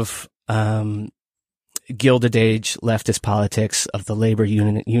out of Gilded Age leftist politics of the labor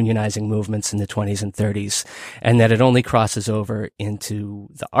unionizing movements in the 20s and 30s, and that it only crosses over into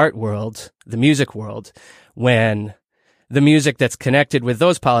the art world, the music world, when the music that's connected with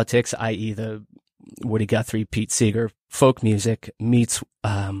those politics, i.e. the Woody Guthrie, Pete Seeger folk music, meets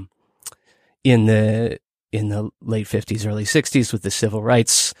in the late 50s, early 60s with the civil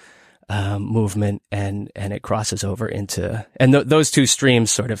rights movement, and it crosses over into, and those two streams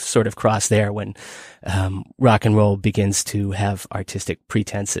sort of cross there when rock and roll begins to have artistic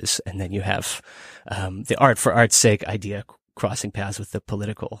pretenses, and then you have the art for art's sake idea crossing paths with the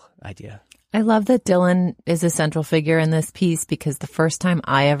political idea. I love that Dylan is a central figure in this piece, because the first time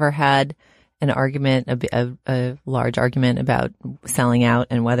I ever had an argument, a large argument about selling out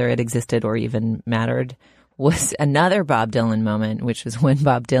and whether it existed or even mattered, was another Bob Dylan moment, which was when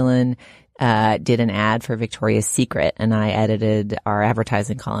Bob Dylan did an ad for Victoria's Secret, and I edited our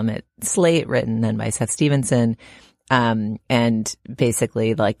advertising column at Slate, written then by Seth Stevenson, and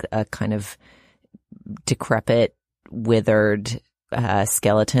basically like a kind of decrepit, withered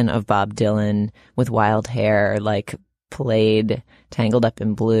skeleton of Bob Dylan with wild hair, like played Tangled Up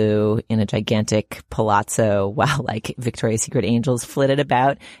in Blue in a gigantic palazzo while like Victoria's Secret angels flitted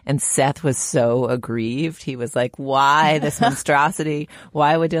about. And Seth was so aggrieved. He was like, why this monstrosity?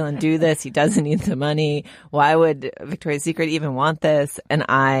 Why would Dylan do this? He doesn't need the money. Why would Victoria's Secret even want this? And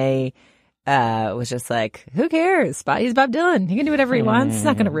I was just like, who cares? He's Bob Dylan. He can do whatever he wants. It's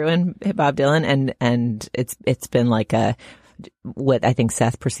not going to ruin Bob Dylan. And it's been like what I think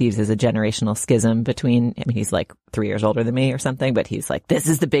Seth perceives as a generational schism between, I mean, he's like 3 years older than me or something, but he's like, this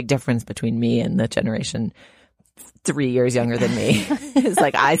is the big difference between me and the generation 3 years younger than me. It's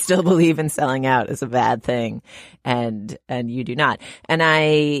like, I still believe in selling out as a bad thing, and you do not. And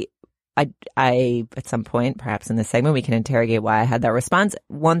I at some point, perhaps in this segment, we can interrogate why I had that response.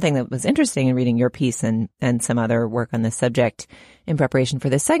 One thing that was interesting in reading your piece and some other work on this subject in preparation for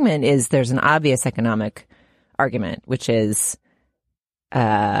this segment is there's an obvious economic argument, which is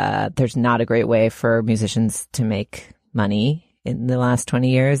there's not a great way for musicians to make money in the last 20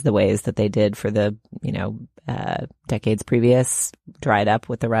 years. The ways that they did for the decades previous dried up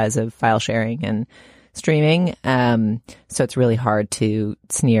with the rise of file sharing and streaming. So it's really hard to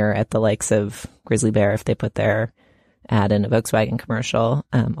sneer at the likes of Grizzly Bear if they put their ad in a Volkswagen commercial,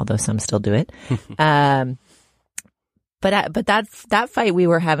 although some still do it. But that fight we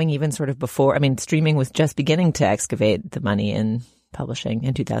were having even sort of before, I mean, streaming was just beginning to excavate the money in publishing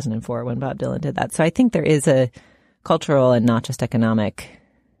in 2004 when Bob Dylan did that. So I think there is a cultural and not just economic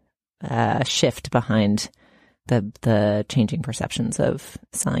shift behind the changing perceptions of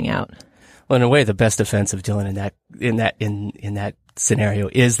selling out. Well, in a way, the best defense of Dylan in that scenario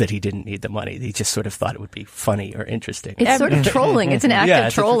is that he didn't need the money. He just sort of thought it would be funny or interesting. It's sort of trolling. It's an act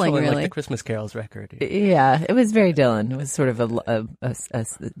of trolling, really. Like the Christmas Carols record. Yeah, it was very Dylan. It was sort of a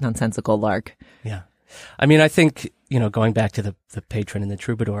nonsensical lark. Yeah. I mean, I think, going back to the patron and the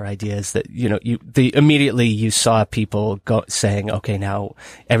troubadour idea is that, immediately you saw people saying, okay, now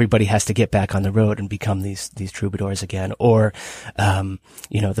everybody has to get back on the road and become these troubadours again. Or,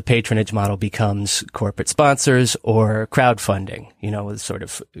 the patronage model becomes corporate sponsors or crowdfunding, with sort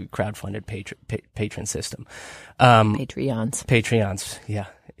of crowdfunded patron system. Patreons, yeah,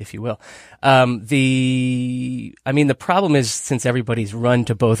 if you will. The problem is, since everybody's run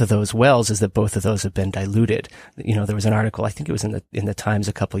to both of those wells, is that both of those have been diluted. There was an article, I think it was in the Times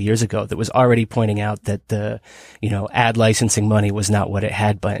a couple of years ago, that was already pointing out that the, ad licensing money was not what it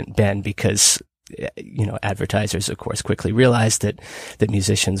had been because, advertisers, of course, quickly realized that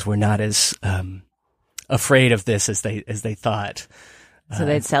musicians were not as, afraid of this as they thought. So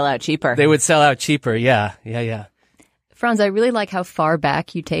they'd sell out cheaper. They would sell out cheaper. Yeah. Franz, I really like how far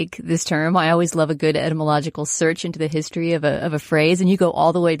back you take this term. I always love a good etymological search into the history of a phrase, and you go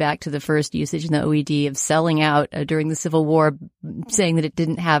all the way back to the first usage in the OED of selling out during the Civil War, saying that it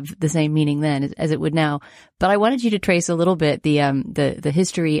didn't have the same meaning then as it would now. But I wanted you to trace a little bit the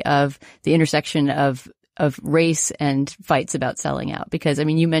history of the intersection of race and fights about selling out. Because, I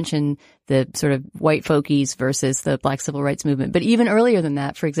mean, you mentioned the sort of white folkies versus the Black Civil Rights Movement. But even earlier than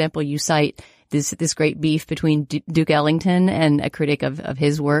that, for example, you cite this great beef between Duke Ellington and a critic of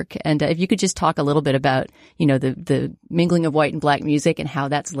his work. And if you could just talk a little bit about, the mingling of white and black music and how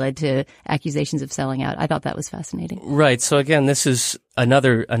that's led to accusations of selling out. I thought that was fascinating. Right. So again, this is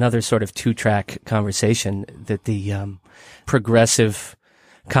another sort of two-track conversation that the progressive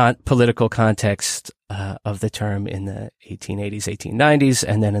political context of the term in the 1880s, 1890s,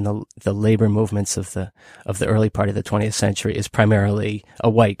 and then in the labor movements of the early part of the 20th century is primarily a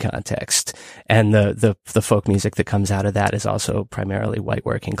white context, and the folk music that comes out of that is also primarily white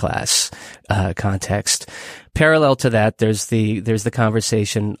working class context. Parallel to that, there's the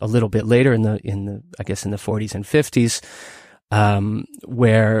conversation a little bit later in the I guess in the 40s and 50s.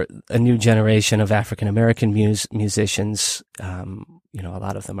 Where a new generation of African American musicians, a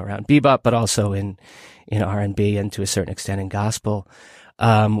lot of them around bebop, but also in R&B and to a certain extent in gospel,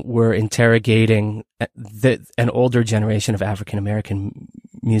 were interrogating an older generation of African American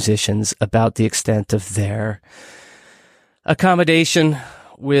musicians about the extent of their accommodation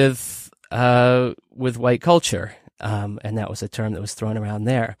with white culture. And that was a term that was thrown around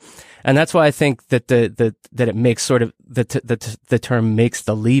there. And that's why I think that that it makes sort of the term makes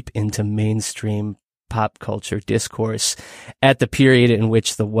the leap into mainstream pop culture discourse at the period in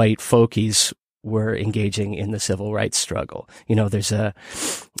which the white folkies were engaging in the civil rights struggle. There's a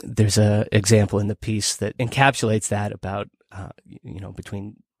example in the piece that encapsulates that about,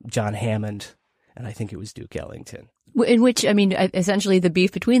 between John Hammond and I think it was Duke Ellington. In which, essentially the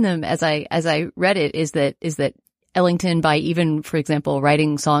beef between them, as I read it, is that Ellington, by even, for example,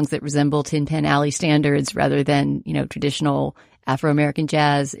 writing songs that resemble Tin Pan Alley standards rather than, traditional Afro-American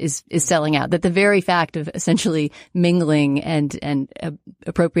jazz is selling out. That the very fact of essentially mingling and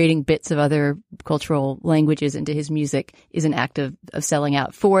appropriating bits of other cultural languages into his music is an act of selling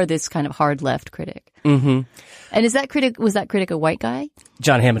out for this kind of hard left critic. Mm-hmm. And was that critic a white guy?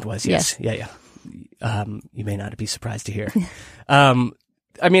 John Hammond was, yes. Yeah. You may not be surprised to hear.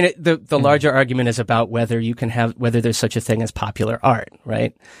 The larger argument is about whether there's such a thing as popular art,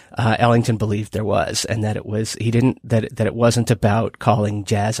 right? Ellington believed there was, and that it wasn't about calling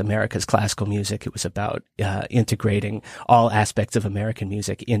jazz America's classical music. It was about, integrating all aspects of American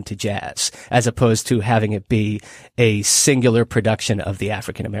music into jazz, as opposed to having it be a singular production of the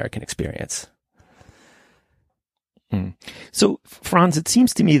African American experience. So, Franz, it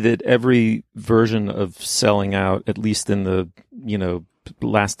seems to me that every version of selling out, at least in the,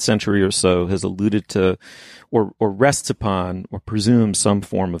 last century or so, has alluded to or rests upon or presumes some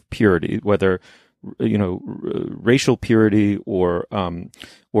form of purity, whether, racial purity or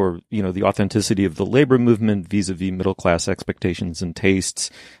the authenticity of the labor movement vis-a-vis middle class expectations and tastes,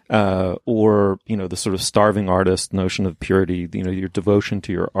 or, the sort of starving artist notion of purity, your devotion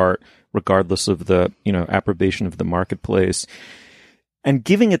to your art, regardless of the, approbation of the marketplace. And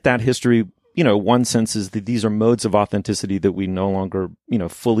giving it that history, one sense is that these are modes of authenticity that we no longer,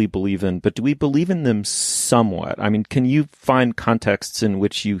 fully believe in, but do we believe in them somewhat? I mean, can you find contexts in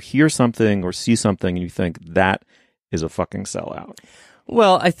which you hear something or see something and you think that is a fucking sellout?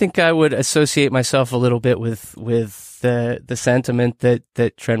 Well, I think I would associate myself a little bit with the sentiment that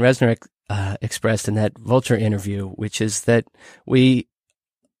Trent Reznor expressed in that Vulture interview, which is that we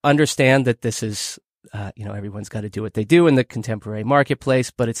understand that this is, everyone's got to do what they do in the contemporary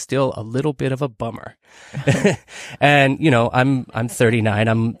marketplace, but it's still a little bit of a bummer. And, I'm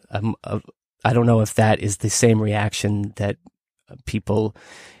 39. I don't know if that is the same reaction that people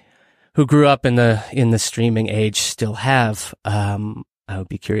who grew up in the streaming age still have. I would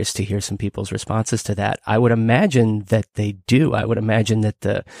be curious to hear some people's responses to that. I would imagine that they do. I would imagine that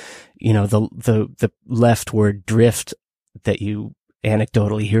the leftward drift that you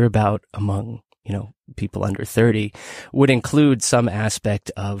anecdotally hear about among, people under 30 would include some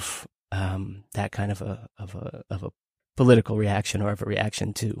aspect of, that kind of a political reaction or of a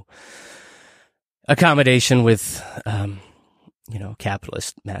reaction to accommodation with,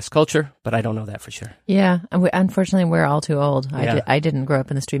 capitalist mass culture, but I don't know that for sure. Yeah. Unfortunately, we're all too old. Yeah. I didn't grow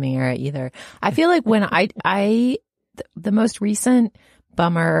up in the streaming era either. I feel like when the most recent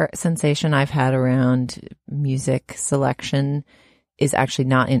bummer sensation I've had around music selection is actually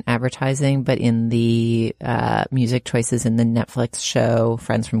not in advertising, but in the music choices in the Netflix show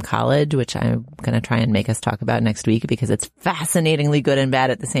Friends from College, which I'm going to try and make us talk about next week because it's fascinatingly good and bad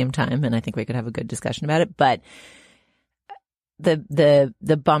at the same time, and I think we could have a good discussion about it. But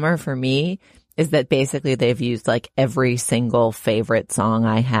the bummer for me is that basically they've used like every single favorite song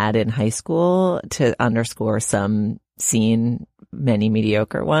I had in high school to underscore some scene, many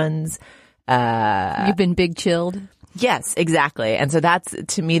mediocre ones. You've been big chilled. Yes, exactly. And so that's,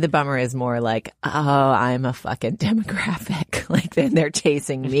 to me, the bummer is more like, oh, I'm a fucking demographic. Like, then they're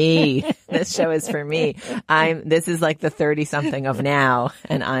chasing me. This show is for me. This is like the 30-something of now,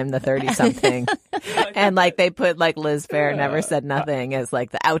 and I'm the 30-something. And like, they put like Liz Phair Never Said Nothing as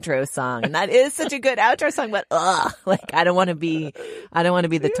like the outro song. And that is such a good outro song, but like, I don't want to be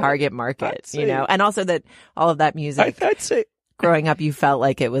the target market, And also that all of that music, I'd say growing up, you felt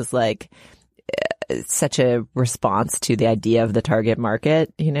like it was like, such a response to the idea of the target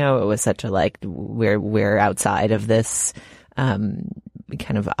market. You know, it was such a like, we're outside of this,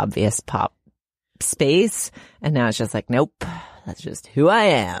 kind of obvious pop space. And now it's just like, nope, that's just who I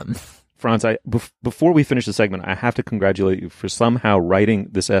am. Franz, before we finish the segment, I have to congratulate you for somehow writing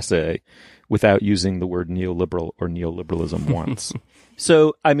this essay without using the word neoliberal or neoliberalism once.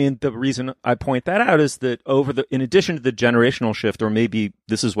 So, I mean, the reason I point that out is that in addition to the generational shift, or maybe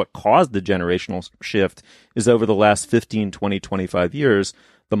this is what caused the generational shift, is over the last 15, 20, 25 years,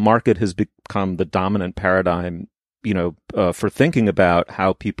 the market has become the dominant paradigm, for thinking about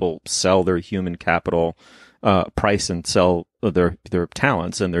how people sell their human capital, price and sell their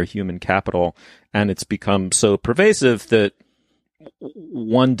talents and their human capital. And it's become so pervasive that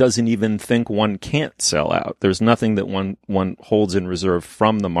one doesn't even think one can't sell out. There's nothing that one holds in reserve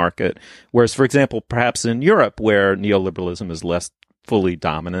from the market. Whereas, for example, perhaps in Europe, where neoliberalism is less fully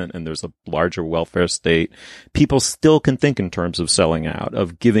dominant and there's a larger welfare state, people still can think in terms of selling out,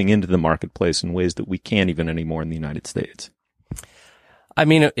 of giving into the marketplace in ways that we can't even anymore in the United States. I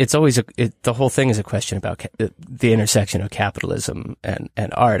mean, it's always the whole thing is a question about the intersection of capitalism and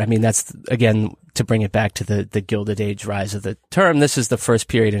art. I mean, that's, again, to bring it back to the Gilded Age rise of the term. This is the first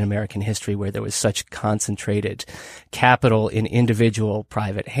period in American history where there was such concentrated capital in individual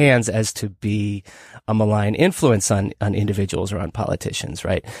private hands as to be a malign influence on individuals or on politicians,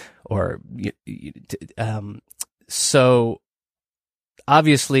 right? Or, so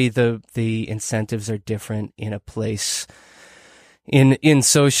obviously the incentives are different in a place in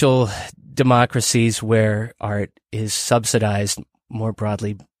social democracies where art is subsidized more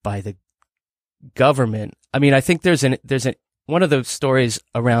broadly by the government. I mean, I think there's one of the stories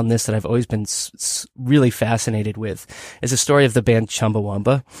around this that I've always been really fascinated with is a story of the band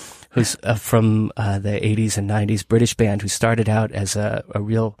Chumbawamba, who's from the 80s and 90s, British band who started out as a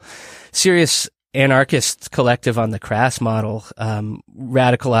real serious anarchist collective on the Crass model,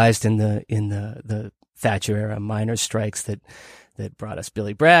 radicalized in the Thatcher era miners' strikes that brought us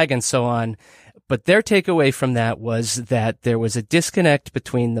Billy Bragg and so on. But their takeaway from that was that there was a disconnect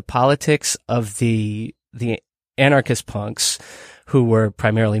between the politics of the anarchist punks, who were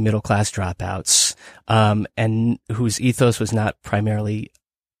primarily middle-class dropouts, and whose ethos was not primarily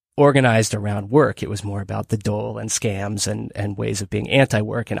organized around work. It was more about the dole and scams and ways of being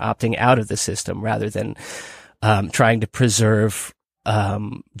anti-work and opting out of the system rather than trying to preserve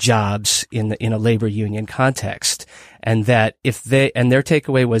jobs in a labor union context. And that their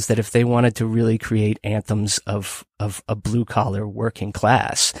takeaway was that if they wanted to really create anthems of a blue collar working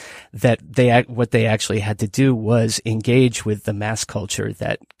class, that what they actually had to do was engage with the mass culture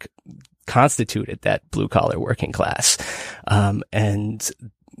that constituted that blue collar working class. And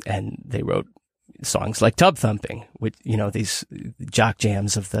they wrote songs like Tub Thumping, which, these jock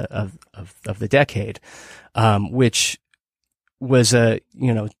jams of the decade, which was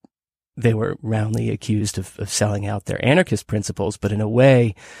they were roundly accused of selling out their anarchist principles, but in a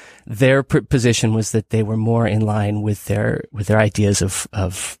way, their position was that they were more in line with their ideas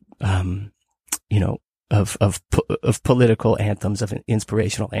of political anthems, of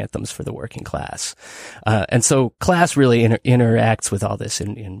inspirational anthems for the working class. And so class really interacts with all this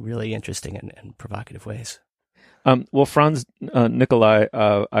in really interesting and provocative ways. Well, Franz Nicolai,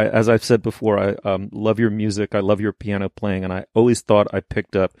 as I've said before, I love your music. I love your piano playing, and I always thought I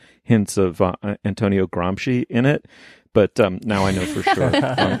picked up hints of Antonio Gramsci in it, but now I know for sure.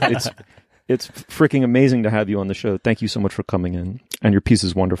 It's freaking amazing to have you on the show. Thank you so much for coming in, and your piece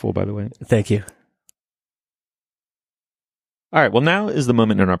is wonderful, by the way. Thank you. All right, well, now is the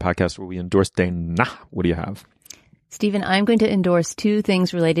moment in our podcast where we endorse Dana. What do you have? Stephen, I'm going to endorse two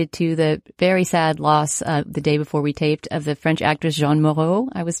things related to the very sad loss the day before we taped of the French actress Jeanne Moreau.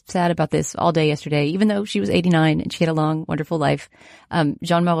 I was sad about this all day yesterday, even though she was 89 and she had a long, wonderful life.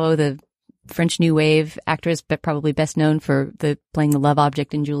 Jeanne Moreau, the French New Wave actress, but probably best known for playing the love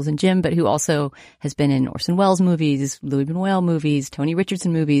object in Jules and Jim, but who also has been in Orson Welles movies, Louis Buñuel movies, Tony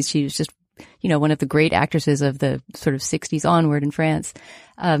Richardson movies. She was just, one of the great actresses of the sort of 60s onward in France.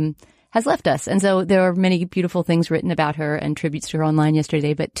 Has left us. And so there are many beautiful things written about her and tributes to her online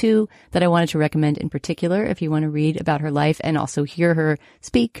yesterday, but two that I wanted to recommend in particular if you want to read about her life and also hear her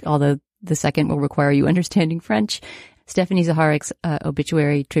speak, although the second will require you understanding French. Stephanie Zaharic's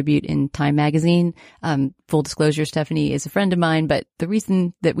obituary tribute in Time magazine. Full disclosure, Stephanie is a friend of mine, but the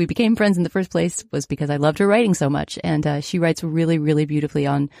reason that we became friends in the first place was because I loved her writing so much. And she writes really, really beautifully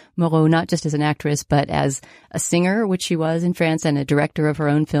on Moreau, not just as an actress, but as a singer, which she was in France, and a director of her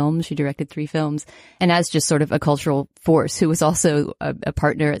own films. She directed 3 films. And as just sort of a cultural force who was also a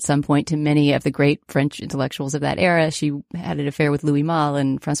partner at some point to many of the great French intellectuals of that era. She had an affair with Louis Malle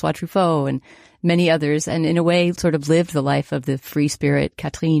and Francois Truffaut and many others, and in a way sort of lived the life of the free spirit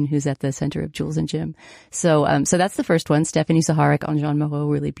Catherine, who's at the center of Jules and Jim. So that's the first one, Stephanie Saharic on Jeanne Moreau,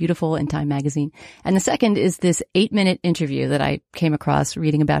 really beautiful, in Time magazine. And the second is this 8-minute interview that I came across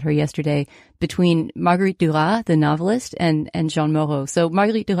reading about her yesterday between Marguerite Duras, the novelist, and Jeanne Moreau. So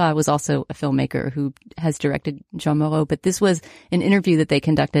Marguerite Duras was also a filmmaker who has directed Jeanne Moreau, but this was an interview that they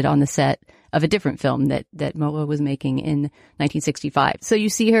conducted on the set of a different film that Moreau was making in 1965. So you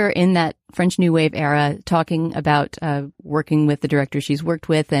see her in that French New Wave era talking about working with the director she's worked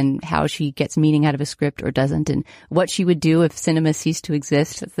with and how she gets meaning out of a script or doesn't, and what she would do if cinema ceased to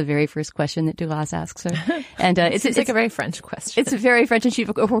exist. That's the very first question that Duras asks her. And it's like a very French question. It's very French, and she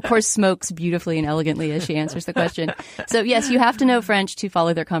of course smokes beautifully and elegantly as she answers the question. So yes, you have to know French to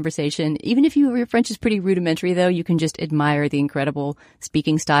follow their conversation. Even if your French is pretty rudimentary, though, you can just admire the incredible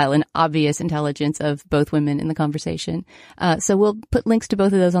speaking style and obvious intelligence of both women in the conversation. So we'll put links to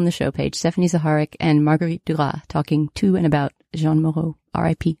both of those on the show page. Stephanie Saharic and Marguerite Duras talking to and about Jeanne Moreau,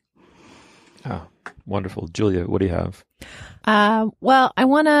 R.I.P. Oh, wonderful. Julia, what do you have? Well, I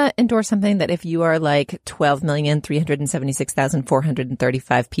want to endorse something that if you are like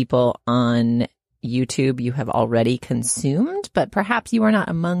 12,376,435 people on YouTube, you have already consumed, but perhaps you are not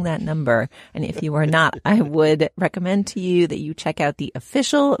among that number. And if you are not, I would recommend to you that you check out the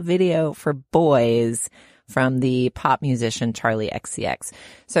official video for Boys from the pop musician Charli XCX.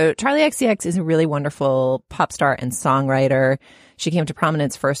 So Charli XCX is a really wonderful pop star and songwriter. She came to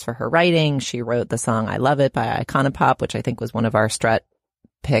prominence first for her writing. She wrote the song I Love It by Iconopop, which I think was one of our Strut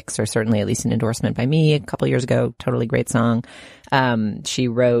picks, or certainly at least an endorsement by me a couple years ago. Totally great song. She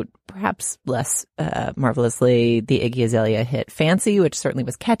wrote, perhaps less marvelously, the Iggy Azalea hit Fancy, which certainly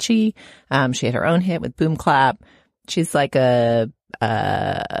was catchy. She had her own hit with Boom Clap. She's like a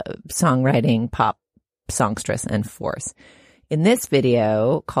songwriting pop songstress and force. In this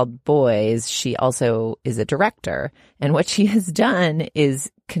video called Boys, she also is a director. And what she has done is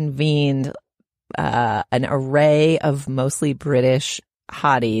convened an array of mostly British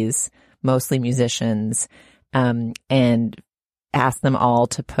hotties, mostly musicians, and asked them all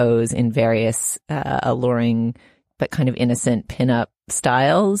to pose in various alluring but kind of innocent pinup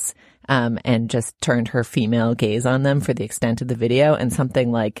styles, and just turned her female gaze on them for the extent of the video. And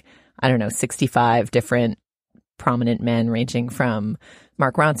something like, 65 different prominent men, ranging from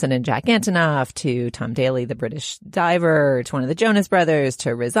Mark Ronson and Jack Antonoff to Tom Daley, the British diver, to one of the Jonas Brothers,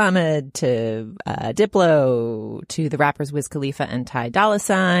 to Riz Ahmed, to Diplo, to the rappers Wiz Khalifa and Ty Dolla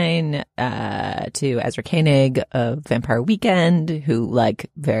 $ign, to Ezra Koenig of Vampire Weekend, who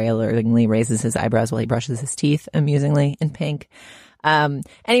very alertingly raises his eyebrows while he brushes his teeth, amusingly, in pink.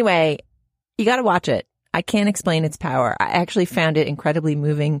 Anyway, you gotta watch it. I can't explain its power. I actually found it incredibly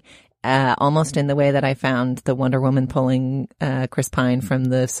moving, almost in the way that I found the Wonder Woman pulling Chris Pine from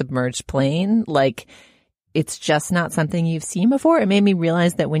the submerged plane. It's just not something you've seen before. It made me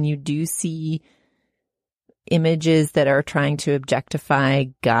realize that when you do see images that are trying to objectify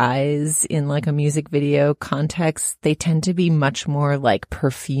guys in a music video context, they tend to be much more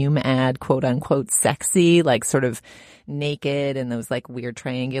perfume ad, quote unquote, sexy, sort of naked and those weird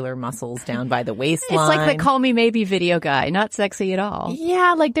triangular muscles down by the waistline. It's like the Call Me Maybe video guy, not sexy at all.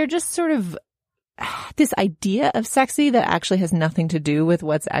 Yeah, they're just sort of this idea of sexy that actually has nothing to do with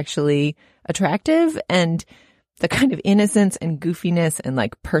what's actually attractive, and the kind of innocence and goofiness and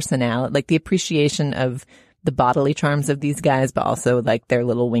personality, the appreciation of the bodily charms of these guys, but also their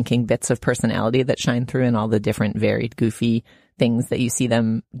little winking bits of personality that shine through in all the different varied goofy things that you see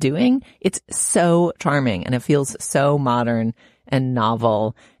them doing. It's so charming, and it feels so modern and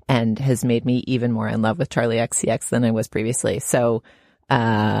novel, and has made me even more in love with Charli XCX than I was previously. So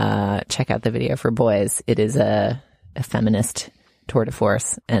check out the video for Boys. It is a feminist tour de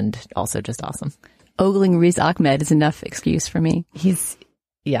force, and also just awesome. Ogling Riz Ahmed is enough excuse for me.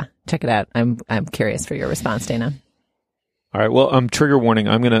 Yeah, check it out. I'm curious for your response, Dana. All right. Well, trigger warning.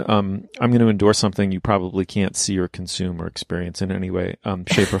 I'm gonna endorse something you probably can't see or consume or experience in any way,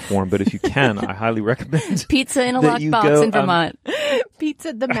 shape or form. But if you can, I highly recommend pizza in a lockbox in Vermont.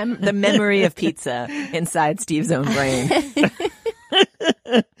 Pizza, the memory of pizza inside Steve's own brain.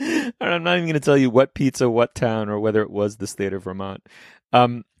 I'm not even going to tell you what pizza, what town, or whether it was the state of Vermont.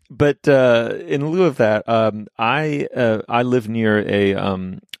 But in lieu of that, I live near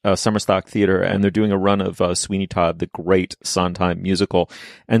a summer stock theater, and they're doing a run of Sweeney Todd, the great Sondheim musical.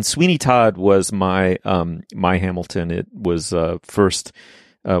 And Sweeney Todd was my Hamilton. It was first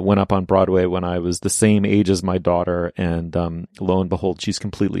went up on Broadway when I was the same age as my daughter, and lo and behold, she's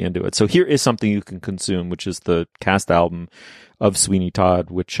completely into it. So here is something you can consume, which is the cast album of Sweeney Todd,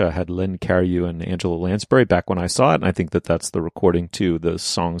 which had Len Cariou and Angela Lansbury back when I saw it, and I think that that's the recording too. The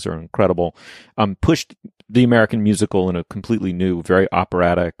songs are incredible. Pushed the American musical in a completely new, very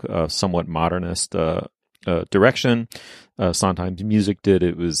operatic, somewhat modernist direction. Sondheim's music did.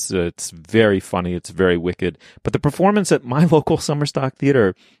 It's very funny. It's very wicked. But the performance at my local Summer Stock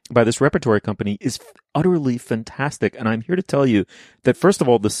Theater by this repertory company is utterly fantastic. And I'm here to tell you that, first of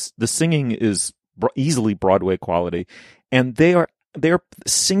all, the singing is easily Broadway quality, and they are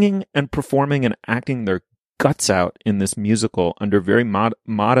singing and performing and acting their guts out in this musical under very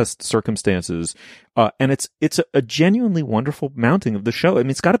modest circumstances, and it's a genuinely wonderful mounting of the show. I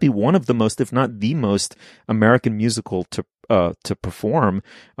mean, it's got to be one of the most, if not the most, American musical to perform,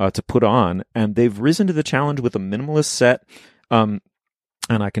 to put on, and they've risen to the challenge with a minimalist set.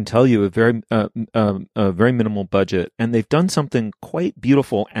 And I can tell you a very minimal budget, and they've done something quite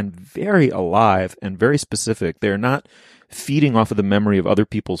beautiful and very alive and very specific. They're not feeding off of the memory of other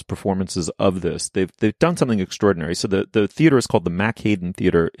people's performances of this. They've done something extraordinary. So the theater is called the Mack Hayden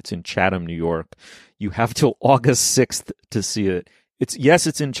Theater. It's in Chatham, New York. You have till August 6th to see it. It's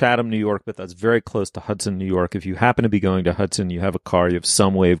in Chatham, New York, but that's very close to Hudson, New York. If you happen to be going to Hudson, you have a car, you have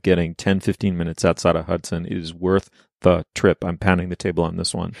some way of getting 10-15 minutes outside of Hudson. It is worth the trip. I'm pounding the table on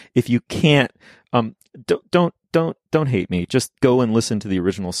this one. If you can't, don't hate me. Just go and listen to the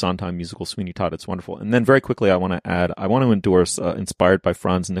original Sondheim musical Sweeney Todd. It's wonderful. And then very quickly, I want to endorse, inspired by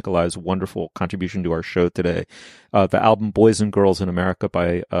Franz Nicolai's wonderful contribution to our show today, the album Boys and Girls in America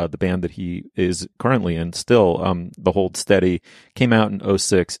by the band that he is currently in still, The Hold Steady, came out in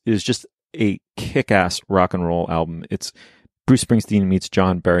 2006, is just a kick-ass rock and roll album. It's Bruce Springsteen meets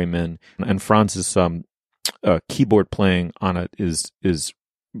John Berryman, and Franz's keyboard playing on it is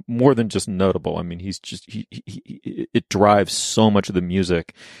more than just notable. I mean, it drives so much of the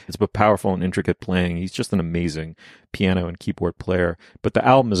music. It's a powerful and intricate playing. He's just an amazing piano and keyboard player. But the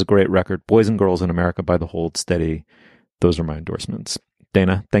album is a great record. Boys and Girls in America by The Hold Steady. Those are my endorsements.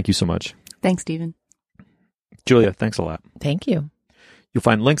 Dana, thank you so much. Thanks, Stephen. Julia, thanks a lot. Thank you. You'll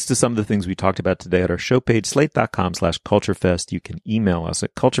find links to some of the things we talked about today at our show page, slate.com/culturefest. You can email us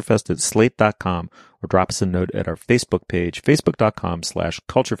at culturefest@slate.com or drop us a note at our Facebook page,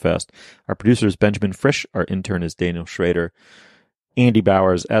 facebook.com/culturefest. Our producer is Benjamin Frisch. Our intern is Daniel Schrader. Andy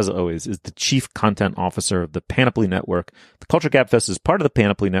Bowers, as always, is the Chief Content Officer of the Panoply Network. The Culture Gap Fest is part of the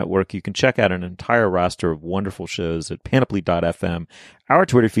Panoply Network. You can check out an entire roster of wonderful shows at panoply.fm. Our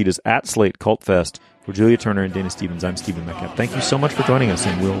Twitter feed is @SlateCultFest. For Julia Turner and Dana Stevens, I'm Stephen Metcalf. Thank you so much for joining us,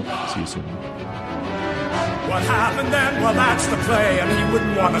 and we'll see you soon. What happened then? Well, that's the play, and he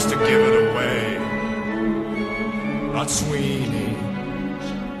wouldn't want us to give it away. Not Sweeney.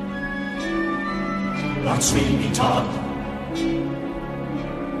 Not Sweeney Todd.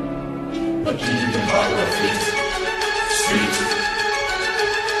 But he developed